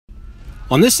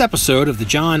On this episode of the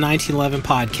John1911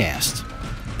 Podcast,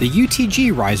 the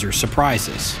UTG riser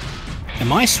surprises.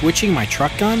 Am I switching my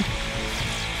truck gun?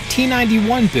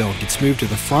 T91 build gets moved to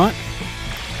the front,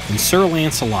 and Sir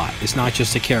Lancelot is not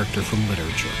just a character from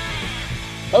literature.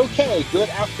 Okay, good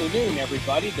afternoon,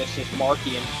 everybody. This is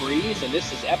Marky and Freeze, and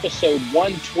this is episode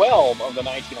 112 of the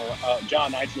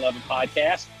John1911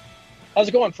 Podcast. How's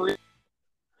it going, Freeze?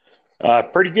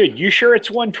 Pretty good. You sure it's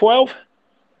 112?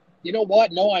 You know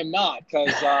what? No, I'm not,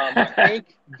 because I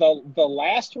think the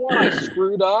last one I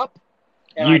screwed up.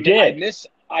 And you did.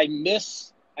 I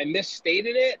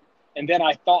misstated it, and then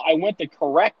I thought I went to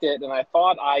correct it, and I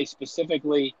thought I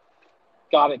specifically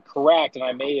got it correct, and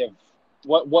I may have.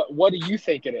 What do you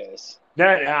think it is? No,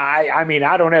 I mean,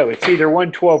 I don't know. It's either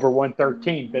 112 or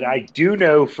 113, but I do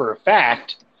know for a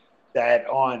fact that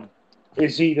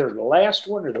is either the last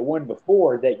one or the one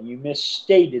before that you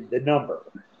misstated the number.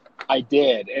 I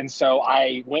did, and so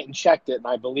I went and checked it, and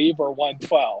I believe we're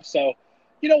 112. So,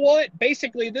 you know what?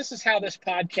 Basically, this is how this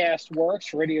podcast works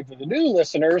for any of the new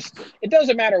listeners. It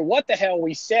doesn't matter what the hell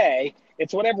we say.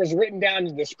 It's whatever's written down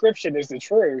in the description is the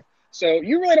truth. So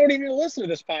you really don't even listen to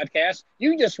this podcast.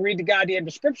 You just read the goddamn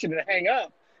description and hang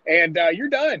up, and you're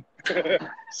done.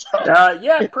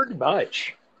 Yeah, pretty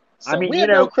much. So I mean, we have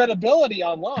no credibility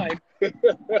online.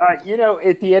 At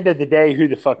the end of the day, who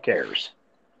the fuck cares?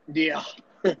 Yeah.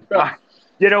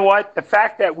 You know what? The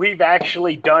fact that we've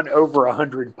actually done over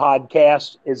 100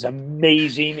 podcasts is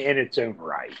amazing in its own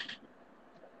right.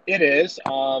 It is.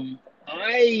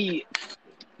 I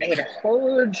had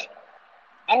heard,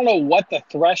 I don't know what the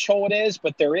threshold is,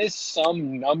 but there is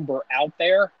some number out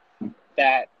there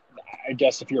that I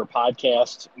guess if you're a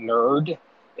podcast nerd,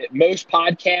 most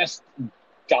podcasts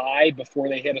die before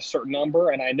they hit a certain number,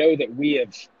 and I know that we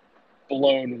have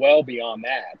blown well beyond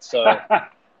that. So,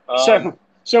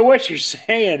 So what you're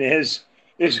saying is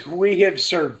we have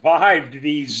survived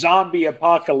the zombie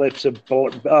apocalypse of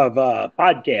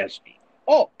podcasting.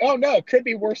 Oh no, it could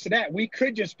be worse than that. We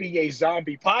could just be a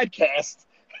zombie podcast,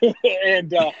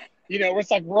 and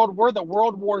it's like we're the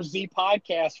World War Z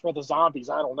podcast for the zombies.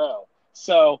 I don't know.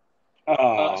 So,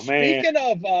 speaking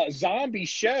of zombie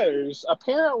shows,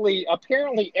 apparently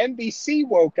NBC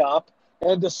woke up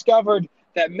and discovered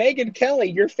that Megyn Kelly,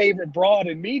 your favorite broad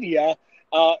in media,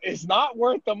 is not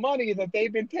worth the money that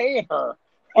they've been paying her.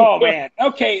 Oh man.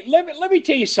 Okay, let me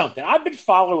tell you something. I've been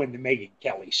following the Megyn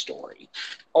Kelly story.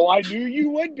 Oh, I knew you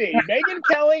would be. Megyn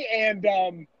Kelly and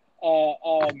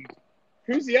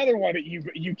who's the other one that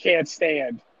you can't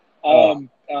stand? Glenn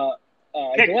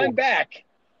Beck.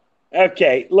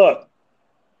 Okay, look.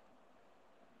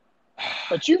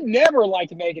 But you've never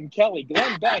liked Megyn Kelly.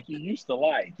 Glenn Beck you used to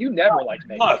like. You never liked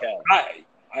Megyn Kelly.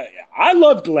 I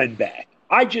love Glenn Beck.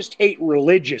 I just hate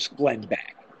religious Glenn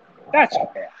Beck. That's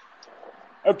okay.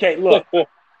 Okay, look,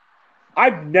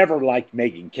 I've never liked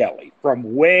Megyn Kelly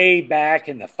from way back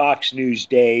in the Fox News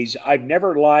days. I've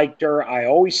never liked her. I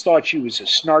always thought she was a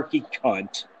snarky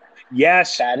cunt.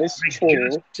 Yes, that is true. I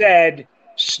just said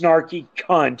snarky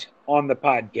cunt on the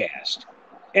podcast,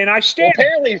 and I stand. Well,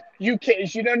 apparently, you can't.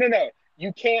 No.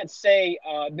 You can't say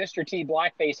Mr. T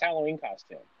blackface Halloween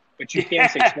costume. But you can't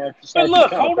say snarky. But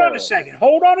look, hold on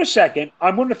a second.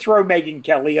 I'm going to throw Megyn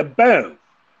Kelly a bone.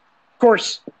 Of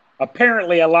course,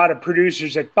 apparently a lot of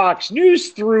producers at Fox News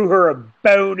threw her a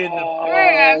bone in the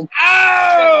past.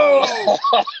 Oh!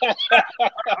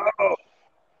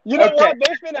 You know what?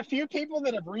 There's been a few people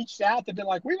that have reached out that have been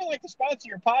like, we would like to sponsor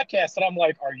your podcast. And I'm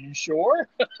like, are you sure?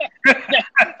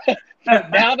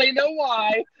 Now they know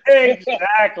why.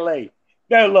 Exactly.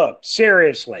 No, look,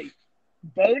 seriously.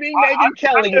 Boning Megyn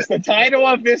Kelly is the title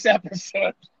of this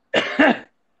episode.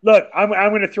 Look, I'm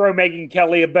going to throw Megyn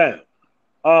Kelly a bone.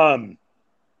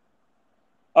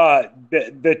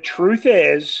 The truth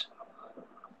is,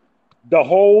 the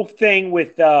whole thing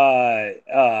with the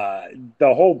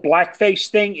whole blackface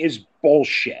thing is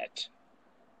bullshit.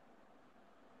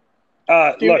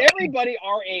 Dude, look, everybody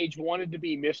our age wanted to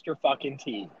be Mr. fucking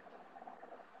T.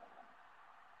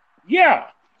 Yeah.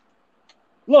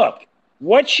 Look.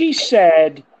 What she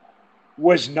said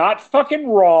was not fucking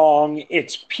wrong.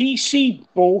 It's PC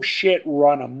bullshit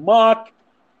run amok,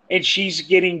 and she's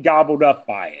getting gobbled up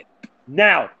by it.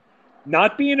 Now,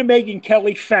 not being a Megyn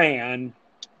Kelly fan,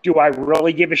 do I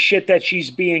really give a shit that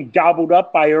she's being gobbled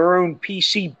up by her own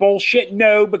PC bullshit?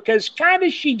 No, because kind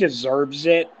of she deserves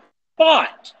it.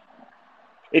 But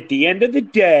at the end of the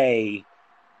day,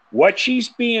 what she's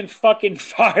being fucking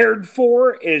fired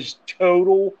for is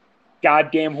total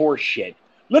goddamn horse shit.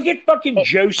 Look at fucking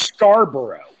Joe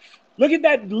Scarborough. Look at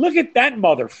that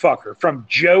motherfucker from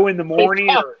Joe in the Morning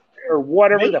or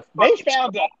whatever the fuck.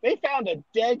 They found a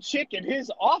dead chick in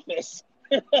his office.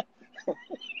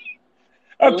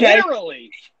 Okay.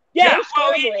 Literally. Yeah. Joe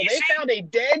Scarborough, they found a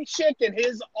dead chick in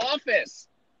his office.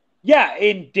 Yeah,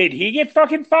 and did he get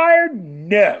fucking fired?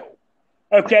 No.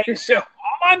 Okay, so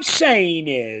all I'm saying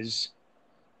is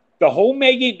the whole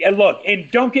Megan, and look, and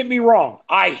don't get me wrong,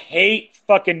 I hate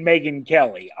fucking Megyn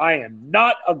Kelly. I am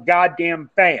not a goddamn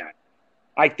fan.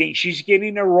 I think she's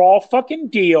getting a raw fucking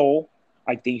deal.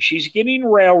 I think she's getting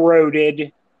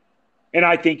railroaded, and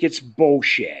I think it's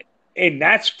bullshit. And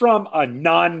that's from a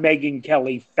non-Megyn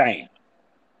Kelly fan.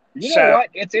 You know what?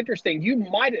 It's interesting. You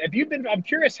might have you been. I'm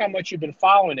curious how much you've been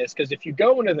following this, because if you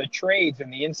go into the trades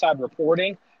and the inside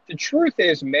reporting, the truth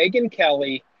is Megyn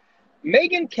Kelly's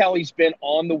been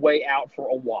on the way out for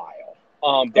a while.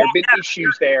 There have been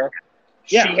issues there.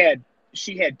 Yeah.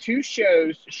 She had 2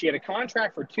 shows. She had a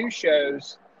contract for 2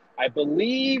 shows. I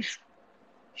believe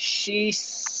she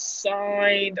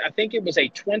signed, I think it was a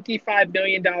 $25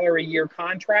 million a year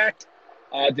contract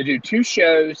to do 2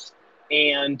 shows.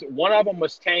 And one of them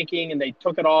was tanking, and they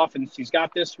took it off, and she's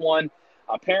got this one.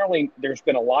 Apparently, there's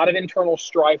been a lot of internal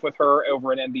strife with her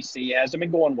over at NBC. It hasn't been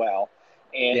going well.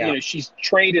 And, you know, she's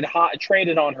traded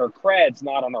on her creds,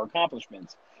 not on her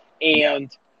accomplishments.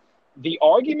 And the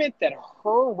argument that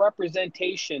her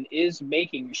representation is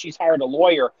making, she's hired a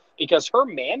lawyer because her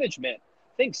management,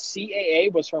 I think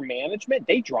CAA was her management,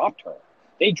 they dropped her.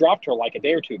 They dropped her like a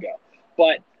day or 2 ago.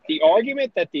 But the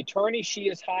argument that the attorney she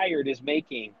has hired is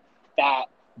making, that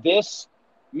this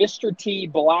Mr. T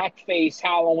blackface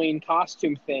Halloween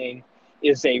costume thing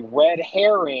is a red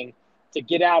herring to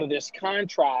get out of this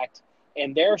contract,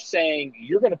 and they're saying,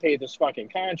 you're going to pay this fucking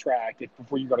contract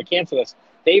before you're going to cancel this.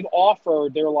 They've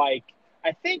offered, they're like,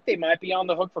 I think they might be on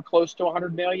the hook for close to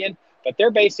 $100 million, but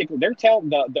they're telling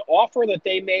the offer that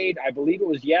they made, I believe it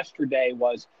was yesterday,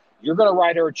 was you're going to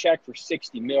write her a check for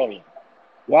 $60 million.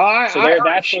 Well, so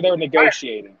that's where they're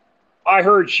negotiating. I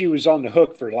heard she was on the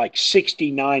hook for like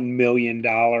 $69 million.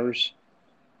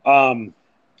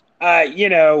 You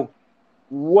know,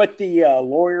 what the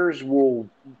lawyers will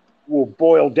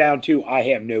boil down to, I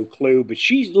have no clue. But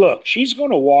she's going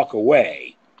to walk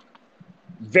away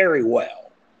very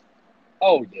well.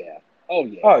 Oh, yeah.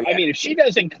 I mean, if she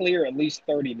doesn't clear at least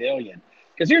 $30 million,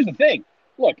 because here's the thing.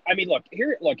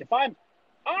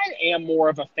 I am more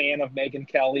of a fan of Megyn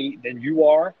Kelly than you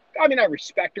are. I mean, I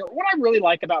respect her. What I really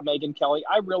like about Megyn Kelly,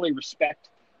 I really respect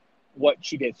what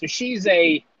she did. So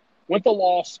went to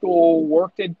law school,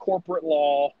 worked in corporate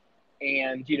law,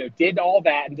 and, you know, did all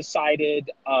that and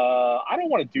decided, I don't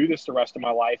want to do this the rest of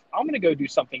my life. I'm going to go do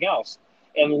something else.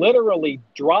 And literally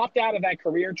dropped out of that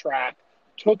career track,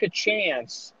 took a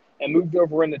chance, and moved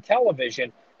over into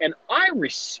television. And I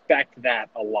respect that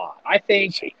a lot. I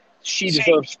think she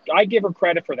deserves, I give her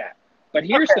credit for that. But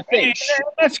here's the thing.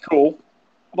 That's cool.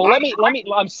 Well,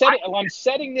 I'm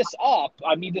setting this up.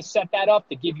 I need to set that up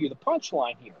to give you the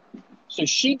punchline here. So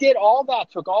she did all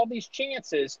that, took all these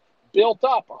chances, built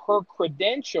up her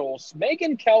credentials.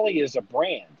 Megyn Kelly is a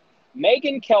brand.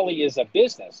 Megyn Kelly is a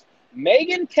business.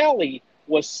 Megyn Kelly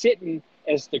was sitting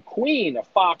as the queen of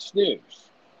Fox News.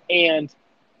 And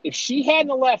if she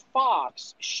hadn't left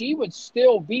Fox, she would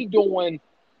still be doing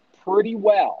pretty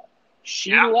well.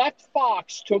 She left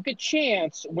Fox, took a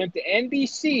chance, went to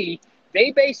NBC.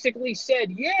 They basically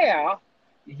said, yeah,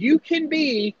 you can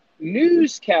be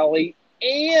News Kelly,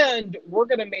 and we're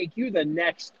going to make you the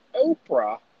next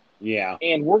Oprah. Yeah.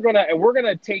 And we're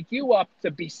gonna take you up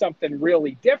to be something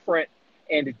really different.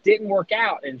 And it didn't work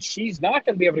out. And she's not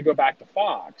going to be able to go back to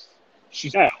Fox.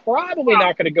 She's probably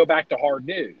not going to go back to Hard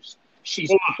News.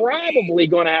 She's probably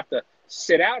going to have to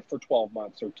sit out for 12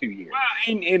 months or 2 years.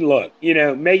 And look, you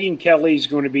know, Megyn Kelly's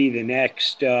going to be the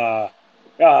next.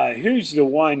 Who's the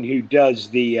one who does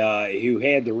who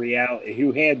had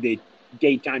the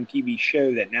daytime TV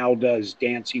show that now does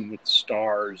Dancing with the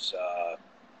Stars?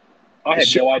 I have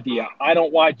no idea. I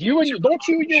don't watch. Don't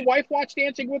you and your wife watch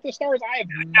Dancing with the Stars? I have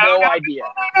no idea.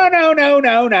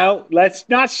 No. Let's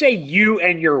not say you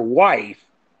and your wife.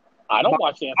 I don't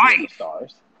watch Dancing with the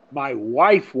Stars. My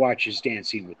wife watches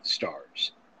Dancing with the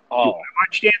Stars. Oh. Do I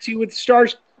watch Dancing with the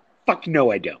Stars? Fuck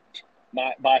no, I don't.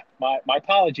 My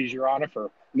apologies, Your Honor,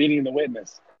 for meeting the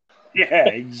witness. Yeah,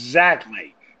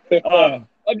 exactly.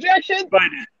 Objection.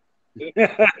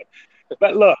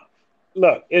 But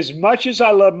look, as much as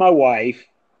I love my wife,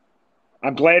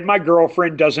 I'm glad my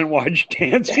girlfriend doesn't watch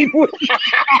Dancing with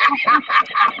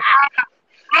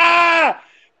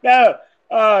No.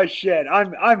 Oh shit.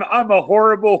 I'm a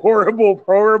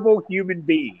horrible human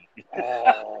being.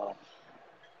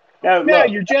 No,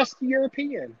 you're just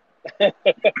European. But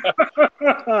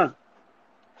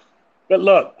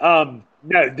look,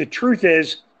 no, the truth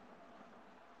is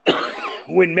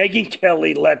when Megyn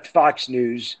Kelly left Fox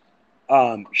News,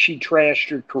 she trashed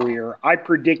her career. I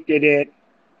predicted it.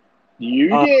 You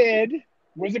did.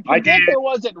 Was it predict or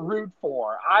was it root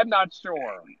for? I'm not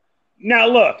sure. Now,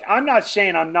 look, I'm not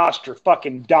saying I'm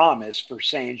Nostradamus for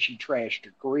saying she trashed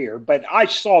her career, but I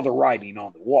saw the writing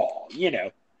on the wall,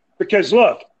 because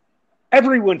look,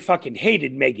 everyone fucking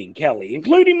hated Megyn Kelly,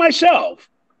 including myself.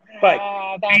 But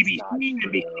BBC,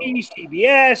 NBC,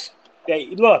 CBS,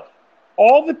 look,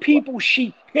 all the people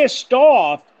she pissed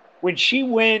off when she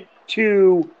went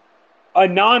to a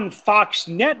non-Fox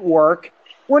network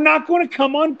were not going to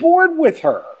come on board with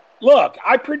her. Look,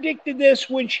 I predicted this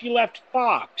when she left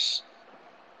Fox.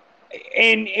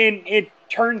 And it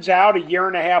turns out a year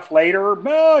and a half later,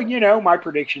 well, my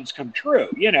predictions come true.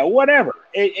 Whatever.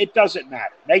 It doesn't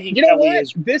matter. Megyn Kelly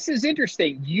This is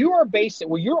interesting. You are basing,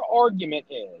 your argument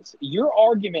is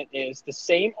the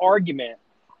same argument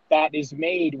that is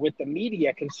made with the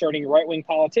media concerning right-wing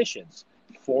politicians.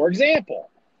 For example,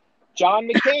 John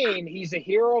McCain, he's a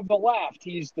hero of the left.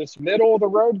 He's this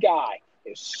middle-of-the-road guy.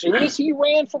 As soon as he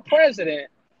ran for president,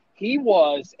 he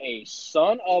was a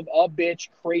son of a bitch,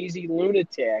 crazy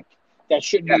lunatic that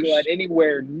shouldn't be let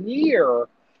anywhere near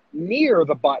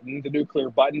the nuclear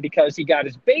button, because he got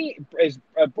his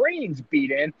brains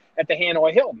beat in at the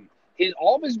Hanoi Hilton.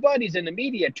 All of his buddies in the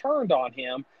media turned on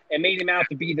him and made him out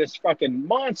to be this fucking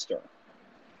monster.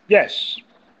 Yes.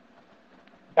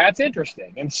 That's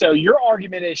interesting. And so your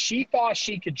argument is she thought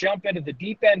she could jump into the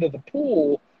deep end of the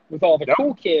pool with all the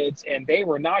cool kids, and they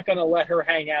were not going to let her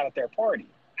hang out at their party.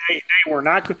 They were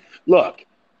not. Look,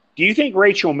 do you think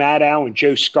Rachel Maddow and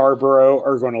Joe Scarborough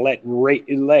are going to let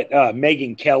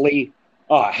Megyn Kelly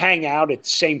hang out at the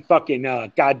same fucking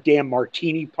goddamn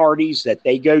martini parties that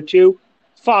they go to?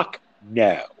 Fuck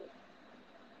no.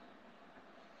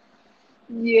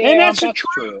 Yeah, and that's the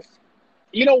truth. truth.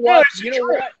 You know what?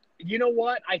 You know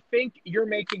what? I think you're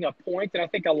making a point that I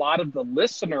think a lot of the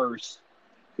listeners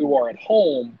who are at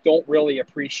home don't really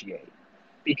appreciate.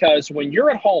 Because when you're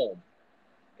at home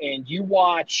and you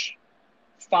watch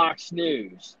Fox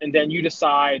News and then you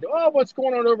decide, what's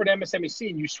going on over at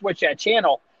MSNBC, and you switch that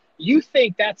channel, you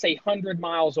think that's 100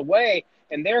 miles away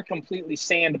and they're completely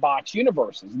sandbox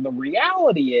universes. And the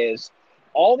reality is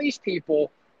all these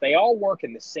people, they all work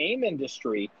in the same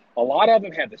industry. A lot of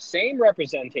them have the same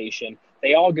representation.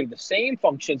 They all do the same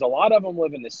functions. A lot of them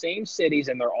live in the same cities,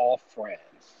 and they're all friends.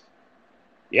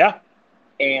 Yeah.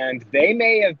 And they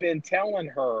may have been telling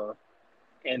her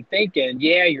and thinking,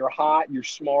 yeah, you're hot, you're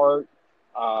smart,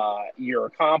 you're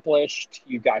accomplished,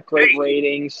 you've got great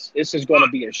ratings. This is going to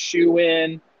be a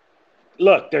shoe-in.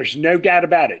 Look, there's no doubt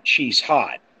about it. She's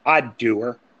hot. I'd do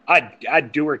her.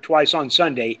 I'd do her twice on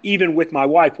Sunday, even with my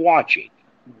wife watching.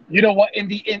 You know what?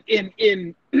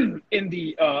 To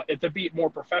be more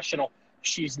professional,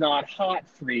 she's not hot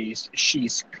freeze.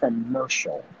 She's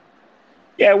commercial.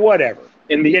 Yeah, whatever.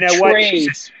 In the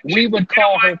trades, we would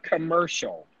call her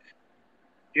commercial.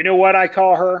 You know what I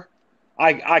call her?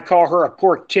 I call her a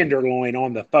pork tenderloin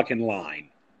on the fucking line.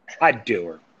 I'd do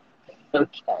her.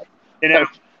 Okay.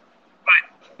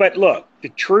 But look, the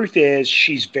truth is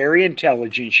she's very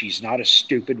intelligent. She's not a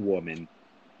stupid woman.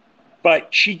 But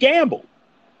she gambled.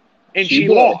 And she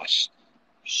lost.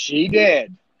 She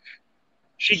did.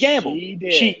 She gambled. She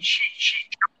did. She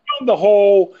jumped on the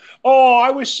whole,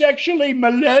 I was sexually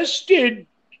molested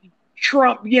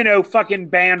Trump, fucking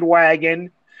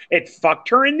bandwagon. It fucked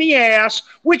her in the ass,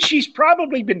 which she's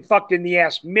probably been fucked in the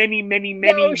ass many.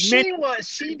 No,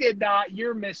 she did not.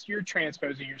 You're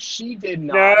transposing her. She did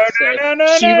not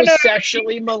No, she was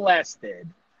sexually molested.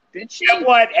 Did she?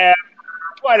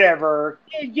 Whatever.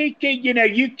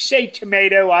 You say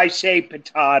tomato, I say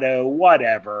potato,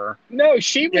 whatever. No,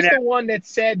 she was the one that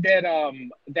said that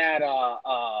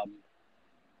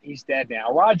he's dead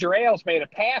now. Roger Ailes made a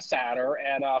pass at her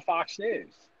at Fox News.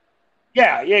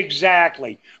 Yeah,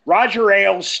 exactly. Roger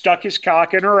Ailes stuck his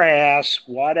cock in her ass,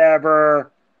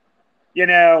 whatever. You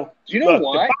know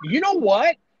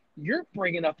what? You're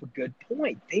bringing up a good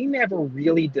point. They never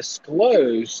really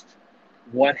disclosed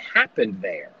what happened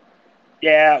there.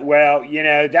 Yeah, well,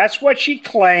 that's what she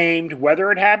claimed.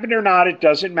 Whether it happened or not, it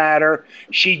doesn't matter.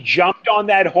 She jumped on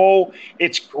that whole,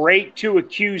 it's great to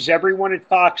accuse everyone at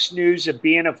Fox News of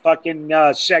being a fucking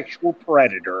sexual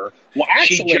predator. Well,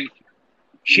 actually,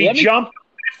 she jumped on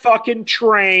that fucking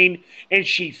train and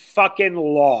she fucking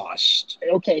lost.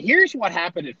 Okay, here's what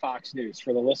happened at Fox News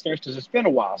for the listeners, because it's been a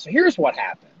while. So here's what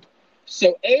happened.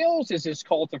 So Ailes is his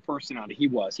cult of personality. He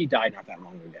died not that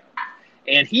long ago.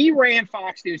 And he ran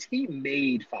Fox News. He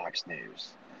made Fox News.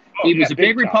 He was a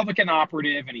big Republican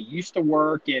operative, and he used to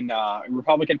work in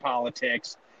Republican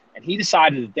politics. And he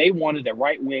decided that they wanted a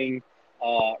right-wing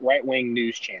right-wing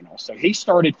news channel. So he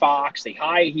started Fox. He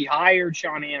hired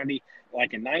Sean Hannity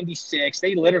like in '96.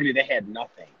 They had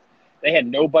nothing. They had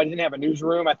nobody. Didn't have a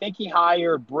newsroom. I think he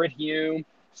hired Britt Hume.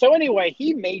 So anyway,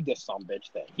 he made this sumbitch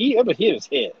thing. It was his.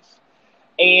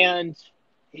 And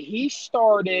he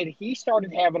started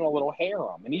having a little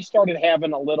harem, and he started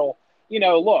having a little,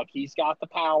 look, he's got the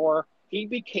power. He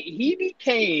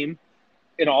became,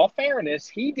 in all fairness,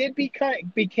 he did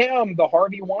become the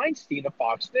Harvey Weinstein of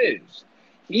Fox News.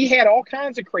 He had all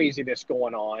kinds of craziness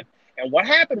going on, and what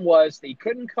happened was they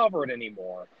couldn't cover it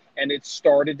anymore, and it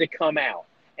started to come out.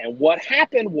 And what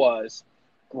happened was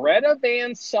Greta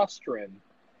Van Susteren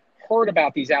heard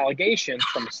about these allegations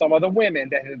from some of the women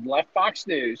that had left Fox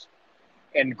News,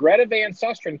 and Greta Van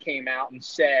Susteren came out and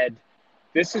said,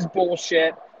 this is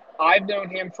bullshit. I've known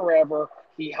him forever.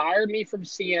 He hired me from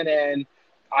CNN.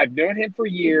 I've known him for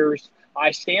years.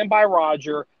 I stand by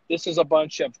Roger. This is a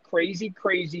bunch of crazy,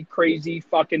 crazy, crazy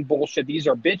fucking bullshit. These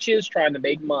are bitches trying to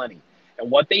make money. And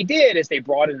what they did is they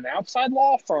brought in an outside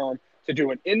law firm to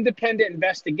do an independent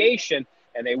investigation,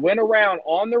 and they went around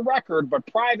on the record, but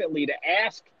privately, to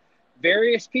ask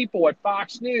various people at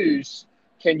Fox News,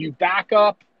 can you back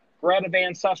up Greta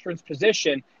Van Susteren's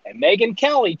position? And Megyn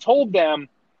Kelly told them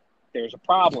there's a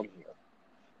problem here.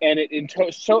 And it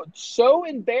so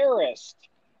embarrassed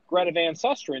Greta Van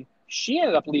Susteren, she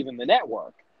ended up leaving the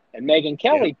network. And Megyn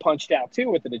Kelly punched out too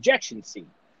with an ejection seat.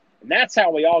 And that's how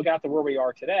we all got to where we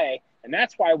are today. And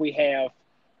that's why we have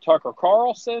Tucker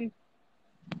Carlson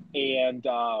and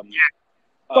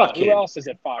who else is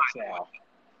at Fox now?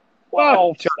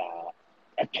 Well, stop.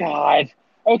 God.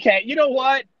 Okay, you know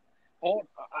what? Am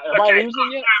I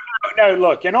losing you? No,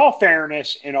 look, in all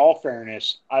fairness,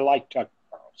 I like Tucker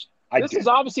Carlson. This is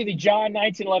obviously the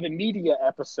John1911 media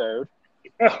episode.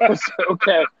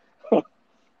 Okay.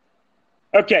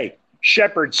 Okay,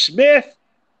 Shepard Smith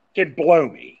can blow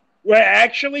me. Well,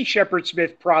 actually, Shepard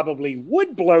Smith probably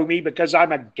would blow me because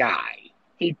I'm a guy.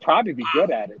 He'd probably be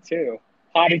good at it, too.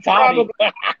 Hotty toddy.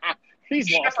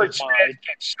 He's lost his mind.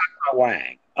 Can suck my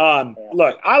wang.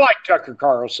 Look, I like Tucker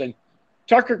Carlson.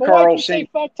 Carlson. Why do you say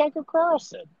fuck Tucker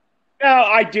Carlson? No,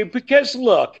 I do, because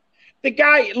look, the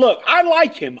guy, I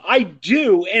like him. I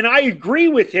do, and I agree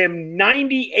with him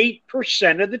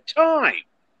 98% of the time.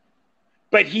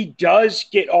 But he does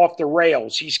get off the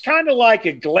rails. He's kind of like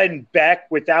a Glenn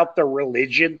Beck without the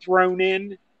religion thrown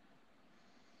in.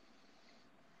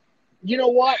 You know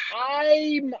what?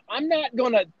 I'm not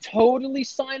going to totally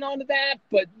sign on to that,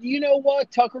 but you know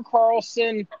what? Tucker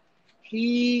Carlson,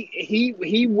 he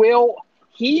will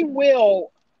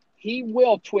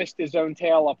twist his own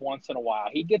tail up once in a while.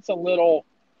 He gets a little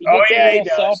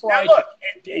self-righteous. Now, look,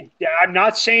 I'm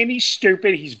not saying he's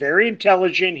stupid. He's very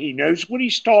intelligent. He knows what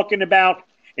he's talking about,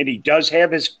 and he does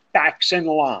have his facts in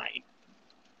line.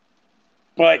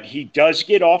 But he does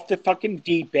get off the fucking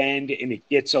deep end, and it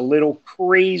gets a little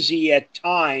crazy at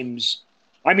times.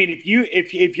 I mean,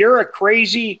 if you're a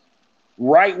crazy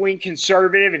right-wing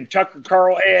conservative and Tucker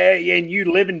Carlson, and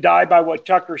you live and die by what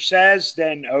Tucker says,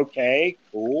 then okay,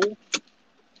 cool.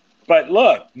 But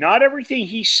look, not everything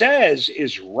he says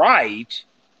is right,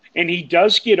 and he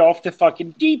does get off the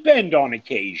fucking deep end on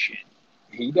occasion.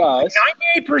 He does.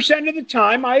 98% of the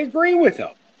time, I agree with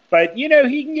him. But, he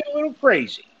can get a little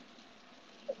crazy.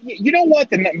 You know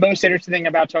what the most interesting thing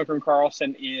about Tucker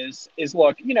Carlson is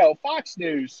look, Fox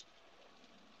News,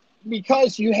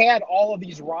 because you had all of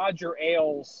these Roger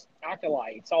Ailes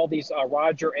acolytes, all these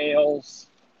Roger Ailes,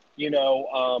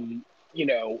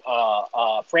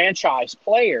 franchise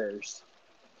players,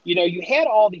 you had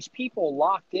all these people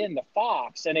locked in the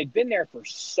Fox, and they'd been there for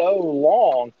so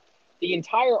long. The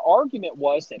entire argument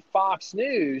was that Fox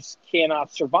News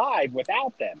cannot survive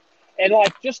without them. And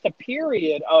like just a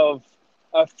period of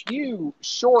a few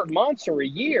short months or a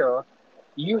year,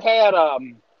 you had,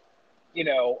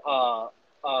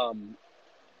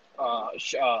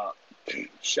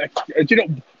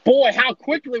 boy, how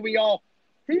quickly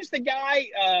who's the guy?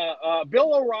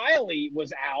 Bill O'Reilly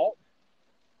was out.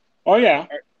 Oh, yeah.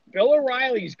 Bill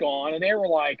O'Reilly's gone, and they were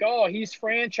like, oh, he's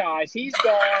franchise. He's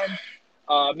gone.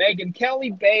 Megyn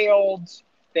Kelly bailed.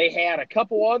 They had a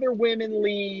couple other women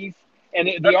leave. And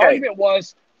the argument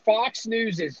was Fox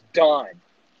News is done.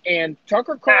 And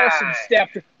Tucker Carlson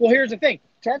stepped. Well, here's the thing.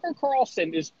 Tucker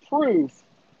Carlson is proof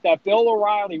that Bill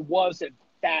O'Reilly wasn't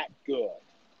that good.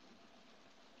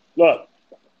 Look.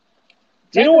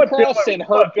 Tucker Carlson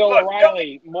hurt Bill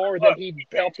O'Reilly more than he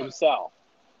helped himself.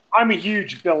 I'm a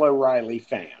huge Bill O'Reilly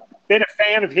fan. Been a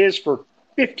fan of his for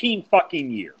 15 fucking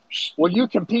years. Well, you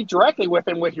compete directly with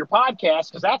him with your podcast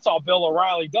because that's all Bill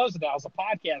O'Reilly does now is a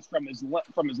podcast from his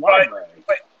library.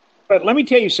 But let me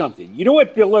tell you something. You know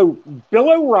what? Bill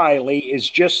O'Reilly is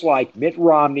just like Mitt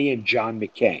Romney and John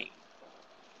McCain.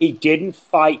 He didn't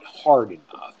fight hard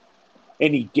enough,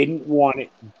 and he didn't want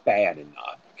it bad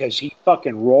enough because he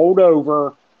fucking rolled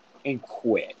over and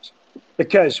quit.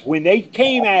 Because when they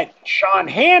came at Sean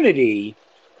Hannity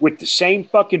with the same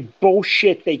fucking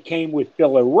bullshit they came with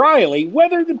Bill O'Reilly,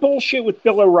 whether the bullshit with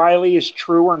Bill O'Reilly is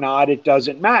true or not, it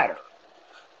doesn't matter.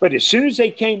 But as soon as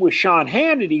they came with Sean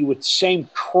Hannity with the same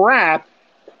crap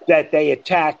that they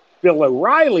attacked Bill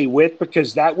O'Reilly with,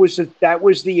 because that was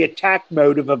the attack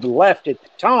motive of the left at the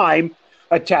time,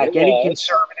 attack any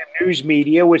conservative news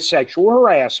media with sexual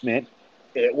harassment.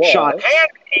 Sean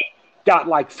Hannity got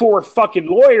like 4 fucking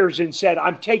lawyers and said,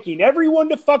 I'm taking everyone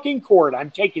to fucking court.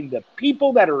 I'm taking the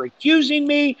people that are accusing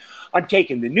me. I'm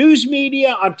taking the news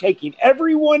media. I'm taking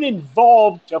everyone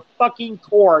involved to fucking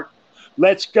court.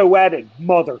 Let's go at it,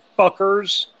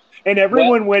 motherfuckers. And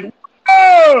everyone went,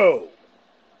 whoa!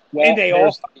 And they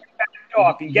all fucking backed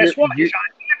off. And guess what? Sean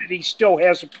Hannity still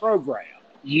has a program.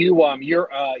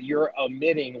 You're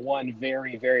omitting one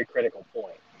very, very critical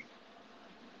point.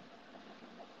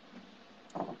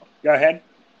 Go ahead.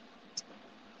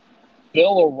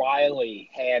 Bill O'Reilly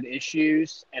had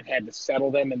issues and had to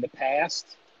settle them in the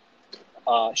past.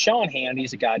 Sean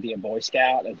Hannity's a goddamn Boy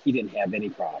Scout, and he didn't have any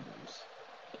problems.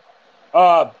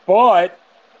 But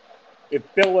if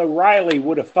Bill O'Reilly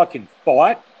would have fucking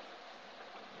fought,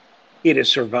 he'd have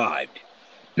survived.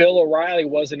 Bill O'Reilly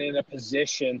wasn't in a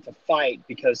position to fight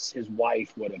because his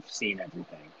wife would have seen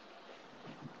everything.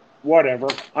 Whatever.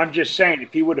 I'm just saying,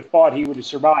 if he would have fought, he would have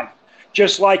survived.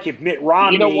 Just like if Mitt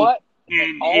Romney and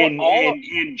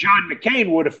John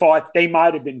McCain would have fought, they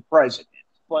might have been president.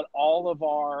 But all of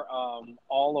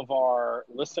our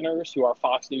listeners who are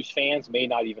Fox News fans may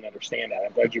not even understand that.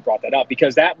 I'm glad you brought that up,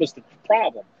 because that was the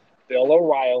problem. Bill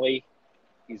O'Reilly,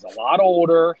 he's a lot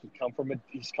older.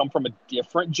 He's come from a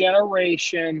different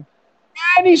generation,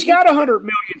 and he's got $100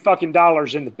 million fucking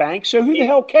dollars in the bank. So who the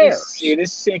hell cares? He's in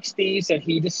his 60s, and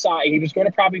he decided he was going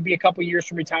to probably be a couple years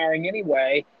from retiring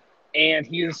anyway. And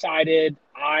he decided,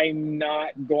 I'm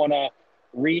not going to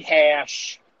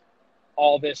rehash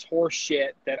all this horse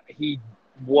shit that he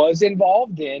was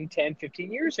involved in 10, 15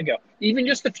 years ago. Even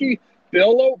just a few.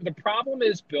 The problem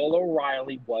is Bill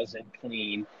O'Reilly wasn't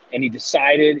clean, and he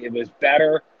decided it was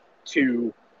better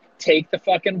to take the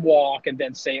fucking walk and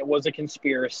then say it was a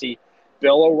conspiracy.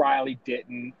 Bill O'Reilly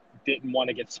didn't want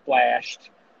to get splashed,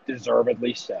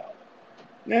 deservedly so.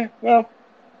 Yeah, well,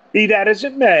 be that as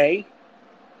it may,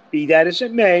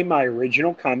 my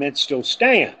original comment still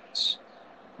stands.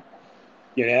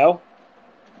 You know?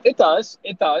 It does.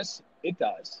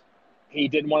 He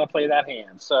didn't want to play that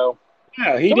hand. So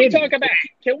no, he didn't.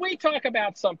 Can we talk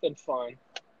about something fun?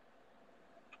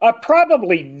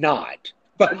 Probably not,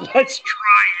 but let's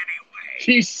try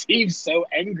anyway. You seem so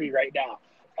angry right now.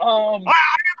 I'm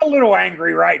a little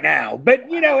angry right now, but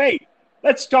hey,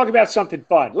 let's talk about something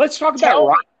fun. Let's talk about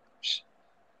risers.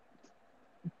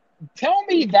 Tell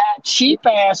me that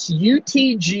cheap-ass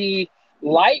UTG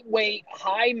lightweight,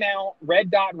 high-mount red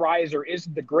dot riser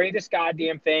isn't the greatest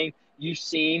goddamn thing you've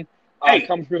seen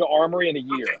come through the armory in a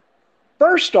year. Okay.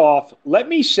 First off, let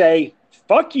me say,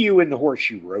 fuck you and the horse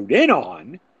you rode in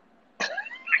on,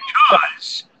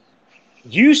 because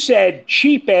you said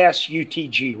cheap-ass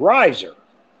UTG riser.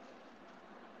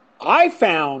 I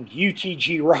found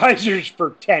UTG risers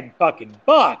for 10 fucking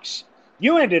bucks.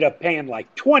 You ended up paying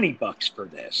like $20 for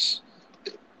this.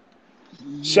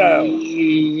 So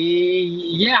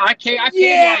yeah, I paid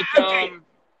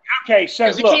okay. So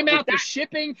look, it came out. The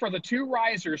shipping for the 2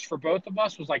 risers for both of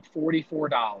us was like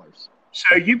 $44.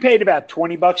 So you paid about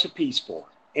 $20 a piece for it,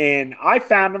 and I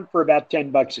found them for about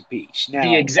 $10 a piece. Now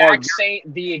the exact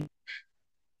same a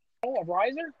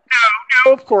riser?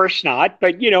 No, of course not.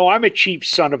 But I'm a cheap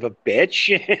son of a bitch,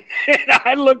 and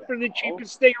I look for the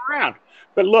cheapest thing around.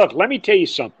 But look, let me tell you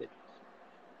something.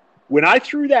 When I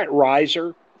threw that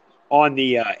riser on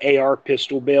the AR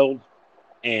pistol build,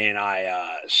 and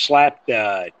I slapped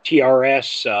the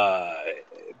TRS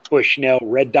Bushnell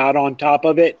red dot on top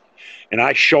of it, and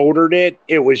I shouldered it,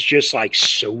 it was just like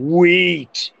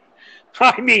sweet.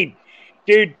 I mean,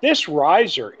 dude, this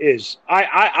riser is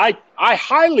I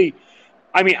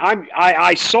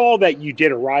saw that you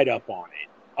did a write-up on it.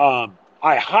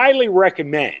 I highly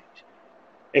recommend,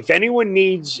 if anyone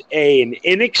needs an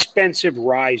inexpensive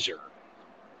riser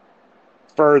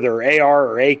for their AR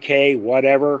or AK,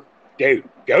 whatever, dude,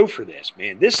 go for this,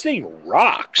 man. This thing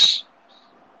rocks.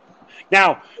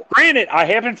 Now, granted, I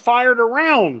haven't fired a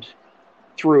round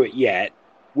through it yet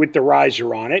with the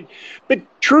riser on it, but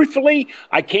truthfully,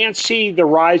 I can't see the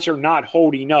riser not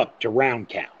holding up to round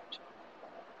count.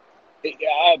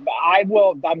 I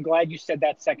will. I'm glad you said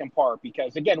that second part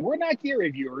because, again, we're not gear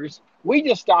reviewers. We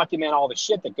just document all the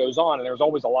shit that goes on, and there's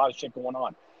always a lot of shit going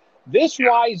on. This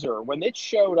riser, when it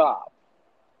showed up,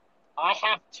 I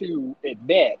have to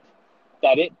admit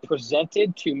that it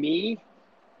presented to me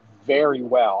very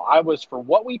well. I was, for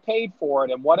what we paid for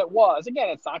it and what it was, again,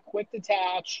 it's not quick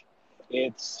detach.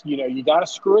 It's, you got to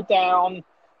screw it down.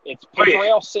 It's push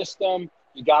rail system.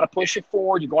 You got to push it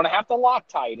forward. You're going to have to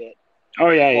Loctite it. Oh,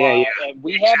 yeah. And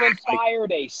we haven't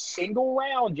fired a single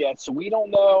round yet, so we don't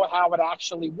know how it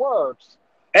actually works.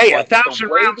 Hey, 1,000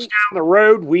 rounds down the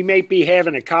road, we may be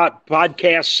having a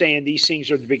podcast saying these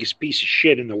things are the biggest piece of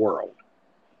shit in the world.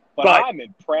 But I'm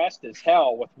impressed as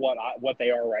hell with what they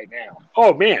are right now.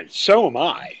 Oh, man, so am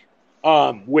I.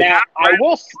 Now, I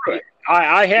will say,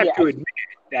 I have to admit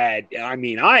that, I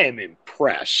am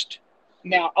impressed.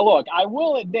 Now, look, I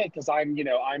will admit, because I'm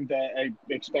the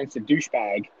expensive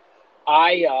douchebag.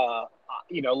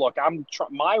 Look,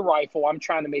 my rifle, I'm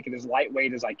trying to make it as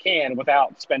lightweight as I can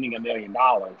without spending $1 million.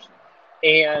 But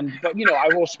I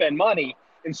will spend money.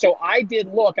 And so I did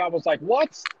look, I was like,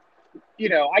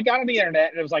 I got on the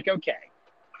internet and it was like, okay,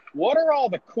 what are all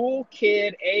the cool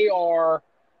kid AR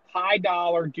high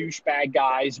dollar douchebag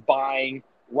guys buying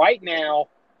right now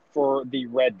for the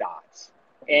red dots?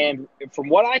 And from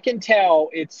what I can tell,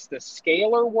 it's the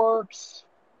Scalar Works,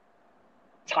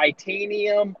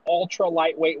 titanium, ultra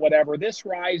lightweight, whatever. This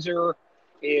riser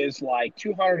is like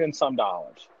 $200 and some.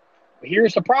 But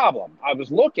here's the problem. I was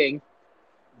looking,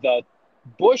 the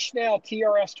Bushnell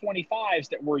TRS 25s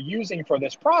that we're using for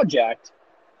this project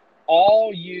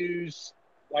all use,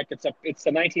 like, it's the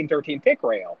 1913 pick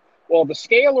rail. Well, the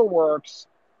Scalar Works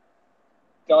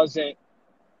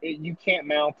you can't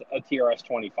mount a TRS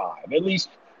 25, at least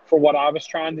for what I was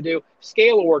trying to do.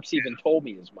 Scalar Works even told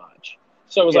me as much.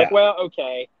 So I was like, well,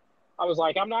 okay. I was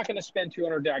like, I'm not going to spend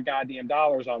 $200 goddamn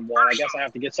dollars on one. I guess I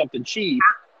have to get something cheap.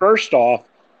 First off,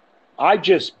 I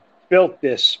just built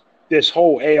this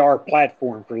whole AR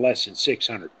platform for less than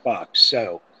 $600.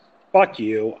 So, fuck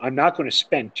you. I'm not going to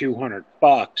spend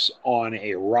 $200 on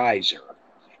a riser.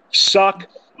 Suck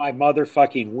my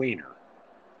motherfucking wiener.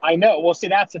 I know. Well, see,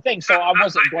 that's the thing. So I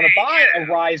wasn't going to buy a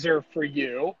riser for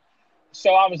you.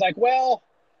 So I was like, well,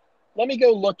 let me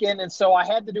go look in. And so I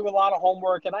had to do a lot of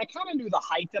homework, and I kind of knew the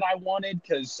height that I wanted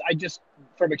because I just,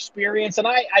 from experience, and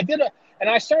I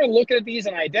started looking at these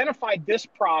and I identified this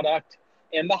product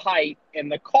and the height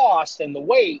and the cost and the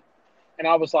weight. And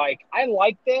I was like, I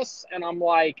like this. And I'm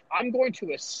like, I'm going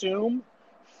to assume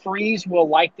Freeze will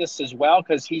like this as well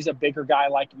because he's a bigger guy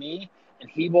like me and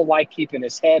he will like keeping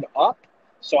his head up.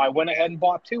 So I went ahead and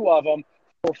bought 2 of them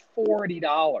for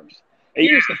 $40.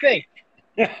 Here's the thing.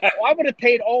 I would have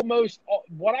paid almost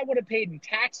what I would have paid in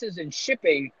taxes and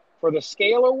shipping for the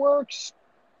Scalar Works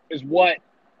is what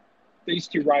these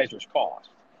 2 risers cost.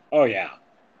 Oh, yeah.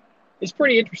 It's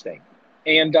pretty interesting.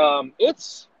 And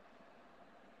it's,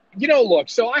 look,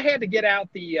 so I had to get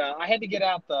out the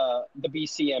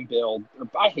BCM build.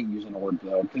 I hate using the word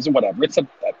build because whatever. It's the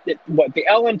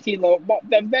LMT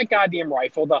that goddamn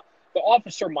rifle, the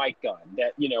Officer Mike gun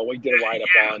that, we did a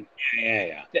write-up on.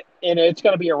 Yeah. And it's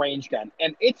going to be a range gun.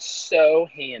 And it's so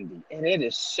handy. And it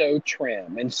is so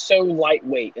trim and so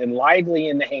lightweight and lively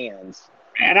in the hands.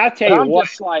 And I tell you what,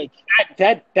 just like,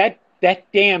 that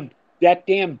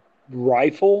damn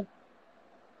rifle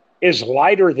is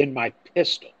lighter than my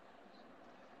pistol.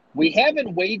 We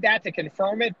haven't weighed that to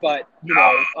confirm it, but,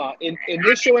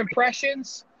 initial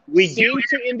impressions seem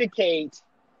to indicate...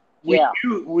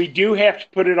 We do have to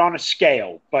put it on a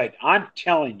scale, but I'm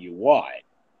telling you what.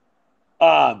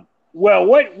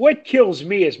 What kills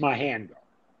me is my handguard.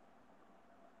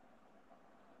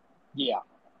 Yeah.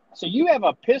 So you have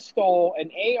a pistol,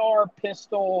 an AR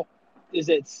pistol. Is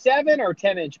it 7 or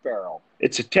 10-inch barrel?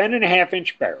 It's a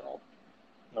 10.5-inch barrel.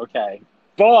 Okay.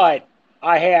 But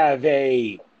I have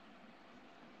a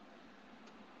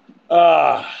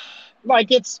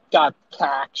like it's got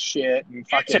CAC shit and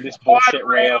fucking this bullshit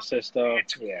rail system.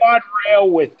 It's a quad rail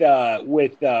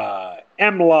with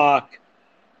M-lock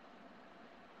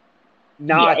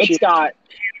notches. It's got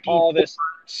all this,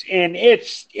 and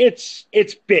it's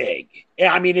big.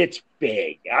 It's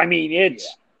big.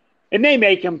 And they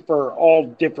make them for all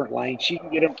different lengths. You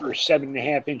can get them for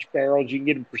 7.5-inch barrels. You can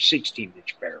get them for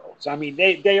 16-inch barrels.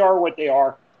 They are what they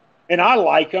are, and I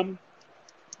like them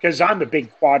because I'm a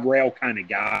big quad rail kind of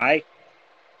guy.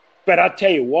 But I'll tell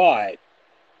you what,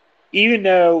 even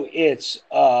though it's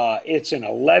an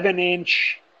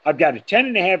 11-inch, I've got a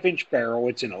 10.5-inch barrel.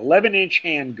 It's an 11-inch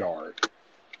handguard,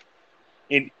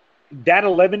 and that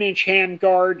 11-inch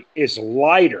handguard is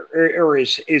lighter or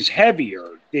is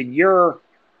heavier than your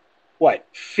what,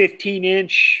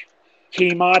 15-inch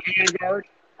key mod handguard?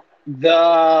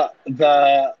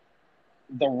 The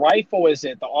rifle is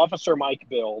the Officer Mike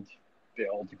build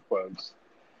quotes.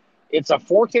 It's a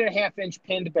 14.5-inch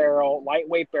pinned barrel,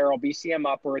 lightweight barrel, BCM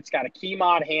upper. It's got a key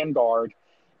mod handguard,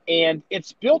 and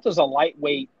it's built as a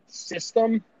lightweight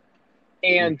system.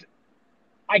 And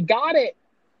I got it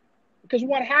because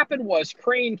what happened was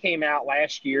Crane came out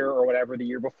last year or whatever, the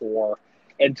year before,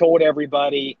 and told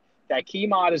everybody that key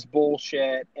mod is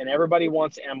bullshit and everybody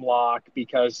wants M-Lock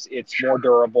because it's more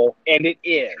durable, and it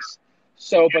is.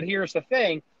 So, but here's the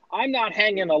thing. I'm not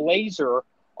hanging a laser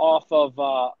off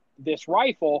of this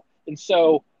rifle, and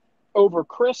so over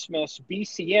Christmas,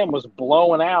 BCM was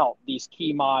blowing out these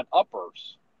key mod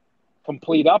uppers,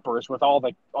 complete uppers with all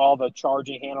the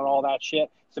charging handle and all that shit.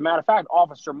 As a matter of fact,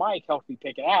 Officer Mike helped me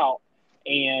pick it out,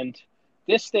 and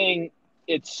this thing,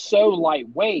 it's so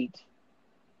lightweight.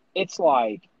 It's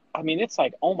like,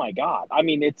 oh my God. I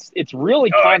mean, it's really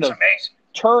kind of amazing.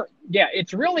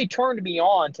 It's really turned me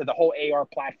on to the whole AR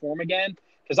platform again,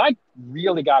 because I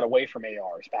really got away from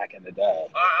ARs back in the day.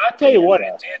 I'll tell you what,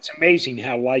 it's amazing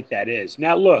how light that is.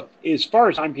 Now, look, as far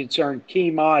as I'm concerned,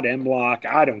 key mod, M-Lock,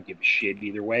 I don't give a shit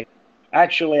either way.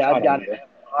 Actually, I've got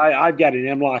an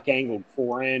M-Lock angled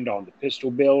forend on the pistol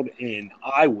build, and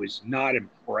I was not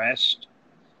impressed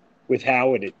with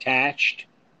how it attached.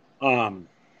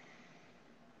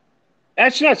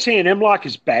 That's not saying M-Lock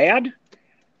is bad.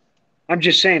 I'm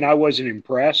just saying I wasn't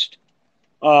impressed.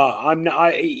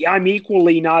 I'm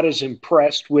equally not as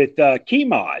impressed with key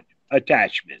mod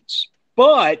attachments.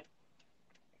 But,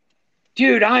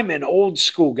 dude, I'm an old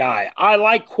school guy. I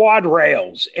like quad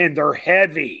rails, and they're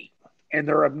heavy, and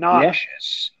they're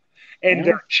obnoxious, and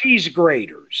they're cheese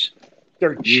graters.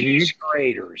 They're cheese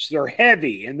graters. They're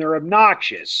heavy, and they're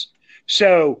obnoxious.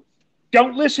 So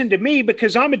don't listen to me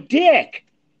because I'm a dick.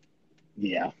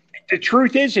 Yeah. The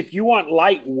truth is, if you want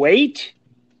lightweight,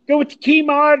 go with the key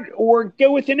mod or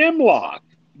go with an M-Lock.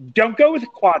 Don't go with a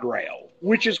quad rail,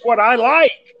 which is what I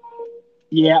like.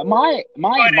 Yeah, my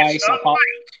advice.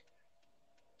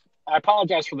 I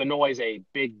apologize for the noise. A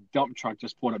big dump truck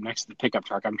just pulled up next to the pickup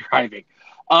truck I'm driving.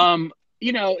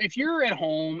 If you're at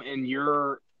home and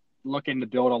you're looking to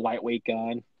build a lightweight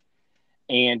gun,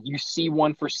 and you see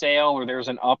one for sale, or there's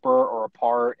an upper or a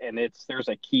part, and there's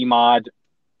a key mod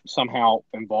somehow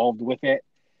involved with it.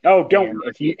 Oh, don't.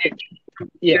 Look, if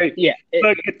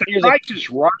the price is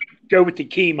right, go with the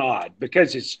key mod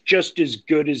because it's just as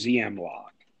good as the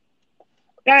M-Lock.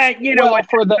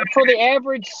 For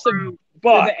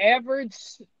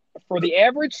the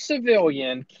average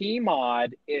civilian, key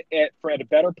mod at a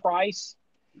better price.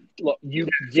 Look, you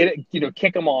get it,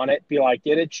 kick them on it, be like,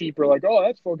 get it cheaper, like, oh,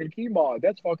 that's fucking key mod,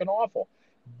 that's fucking awful.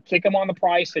 Kick them on the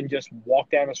price and just walk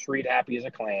down the street happy as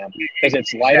a clam because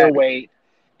it's lighter weight,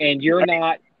 and you're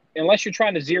not, unless you're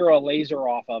trying to zero a laser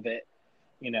off of it,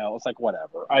 it's like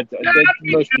whatever. Most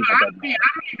people don't. I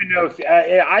don't even know if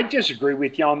I disagree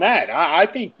with you on that. I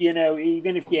think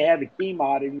even if you have a key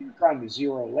mod and you're trying to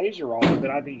zero a laser off of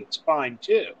it, I think it's fine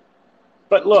too.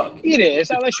 But look, it is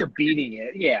unless you're beating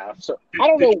it. Yeah. So I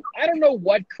don't know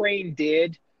what Crane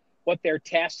did, what their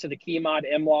test to the key mod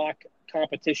M-Lock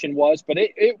competition was, but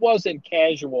it wasn't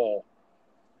casual.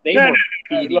 They were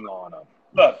beating on them.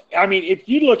 Look, I mean, if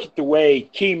you look at the way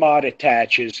key mod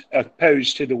attaches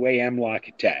opposed to the way M-Lock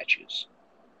attaches,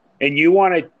 and you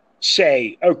want to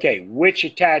say, okay, which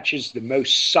attaches the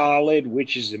most solid,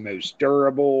 which is the most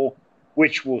durable,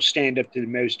 which will stand up to the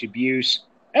most abuse,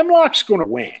 M-Lock's going to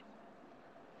win.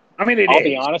 I mean, I'll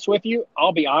be honest with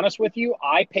you.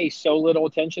 I pay so little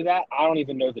attention to that. I don't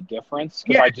even know the difference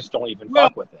because I just don't even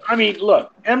fuck with it. I mean,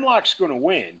 look, M-Lock's going to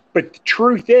win, but the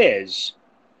truth is,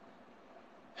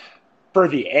 for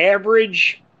the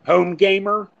average home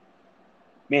gamer,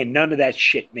 man, none of that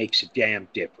shit makes a damn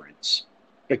difference.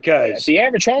 Because the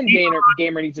average home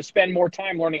gamer needs to spend more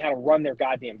time learning how to run their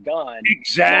goddamn gun.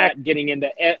 Exactly. Not getting into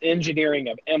engineering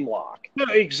of M-Lock. No,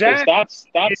 exactly.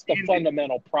 That's the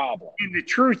fundamental problem. And the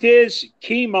truth is,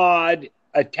 key mod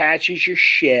attaches your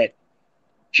shit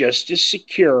just as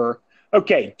secure.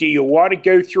 Okay, do you want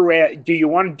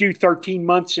to do 13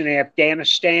 months in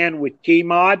Afghanistan with key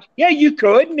mod? Yeah, you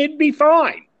could, and it'd be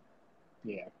fine.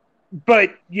 Yeah.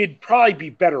 But you'd probably be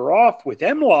better off with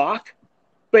M-Lock.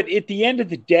 But at the end of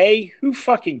the day, who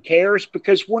fucking cares?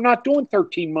 Because we're not doing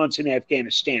 13 months in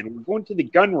Afghanistan. We're going to the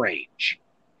gun range.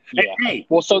 Yeah. Hey,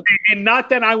 and not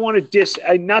that I want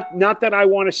to not that I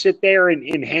want to sit there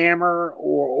and hammer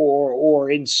or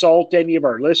insult any of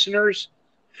our listeners.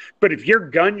 But if your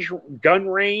gun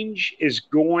range is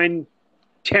going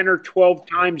 10 or 12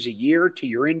 times a year to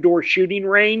your indoor shooting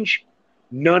range,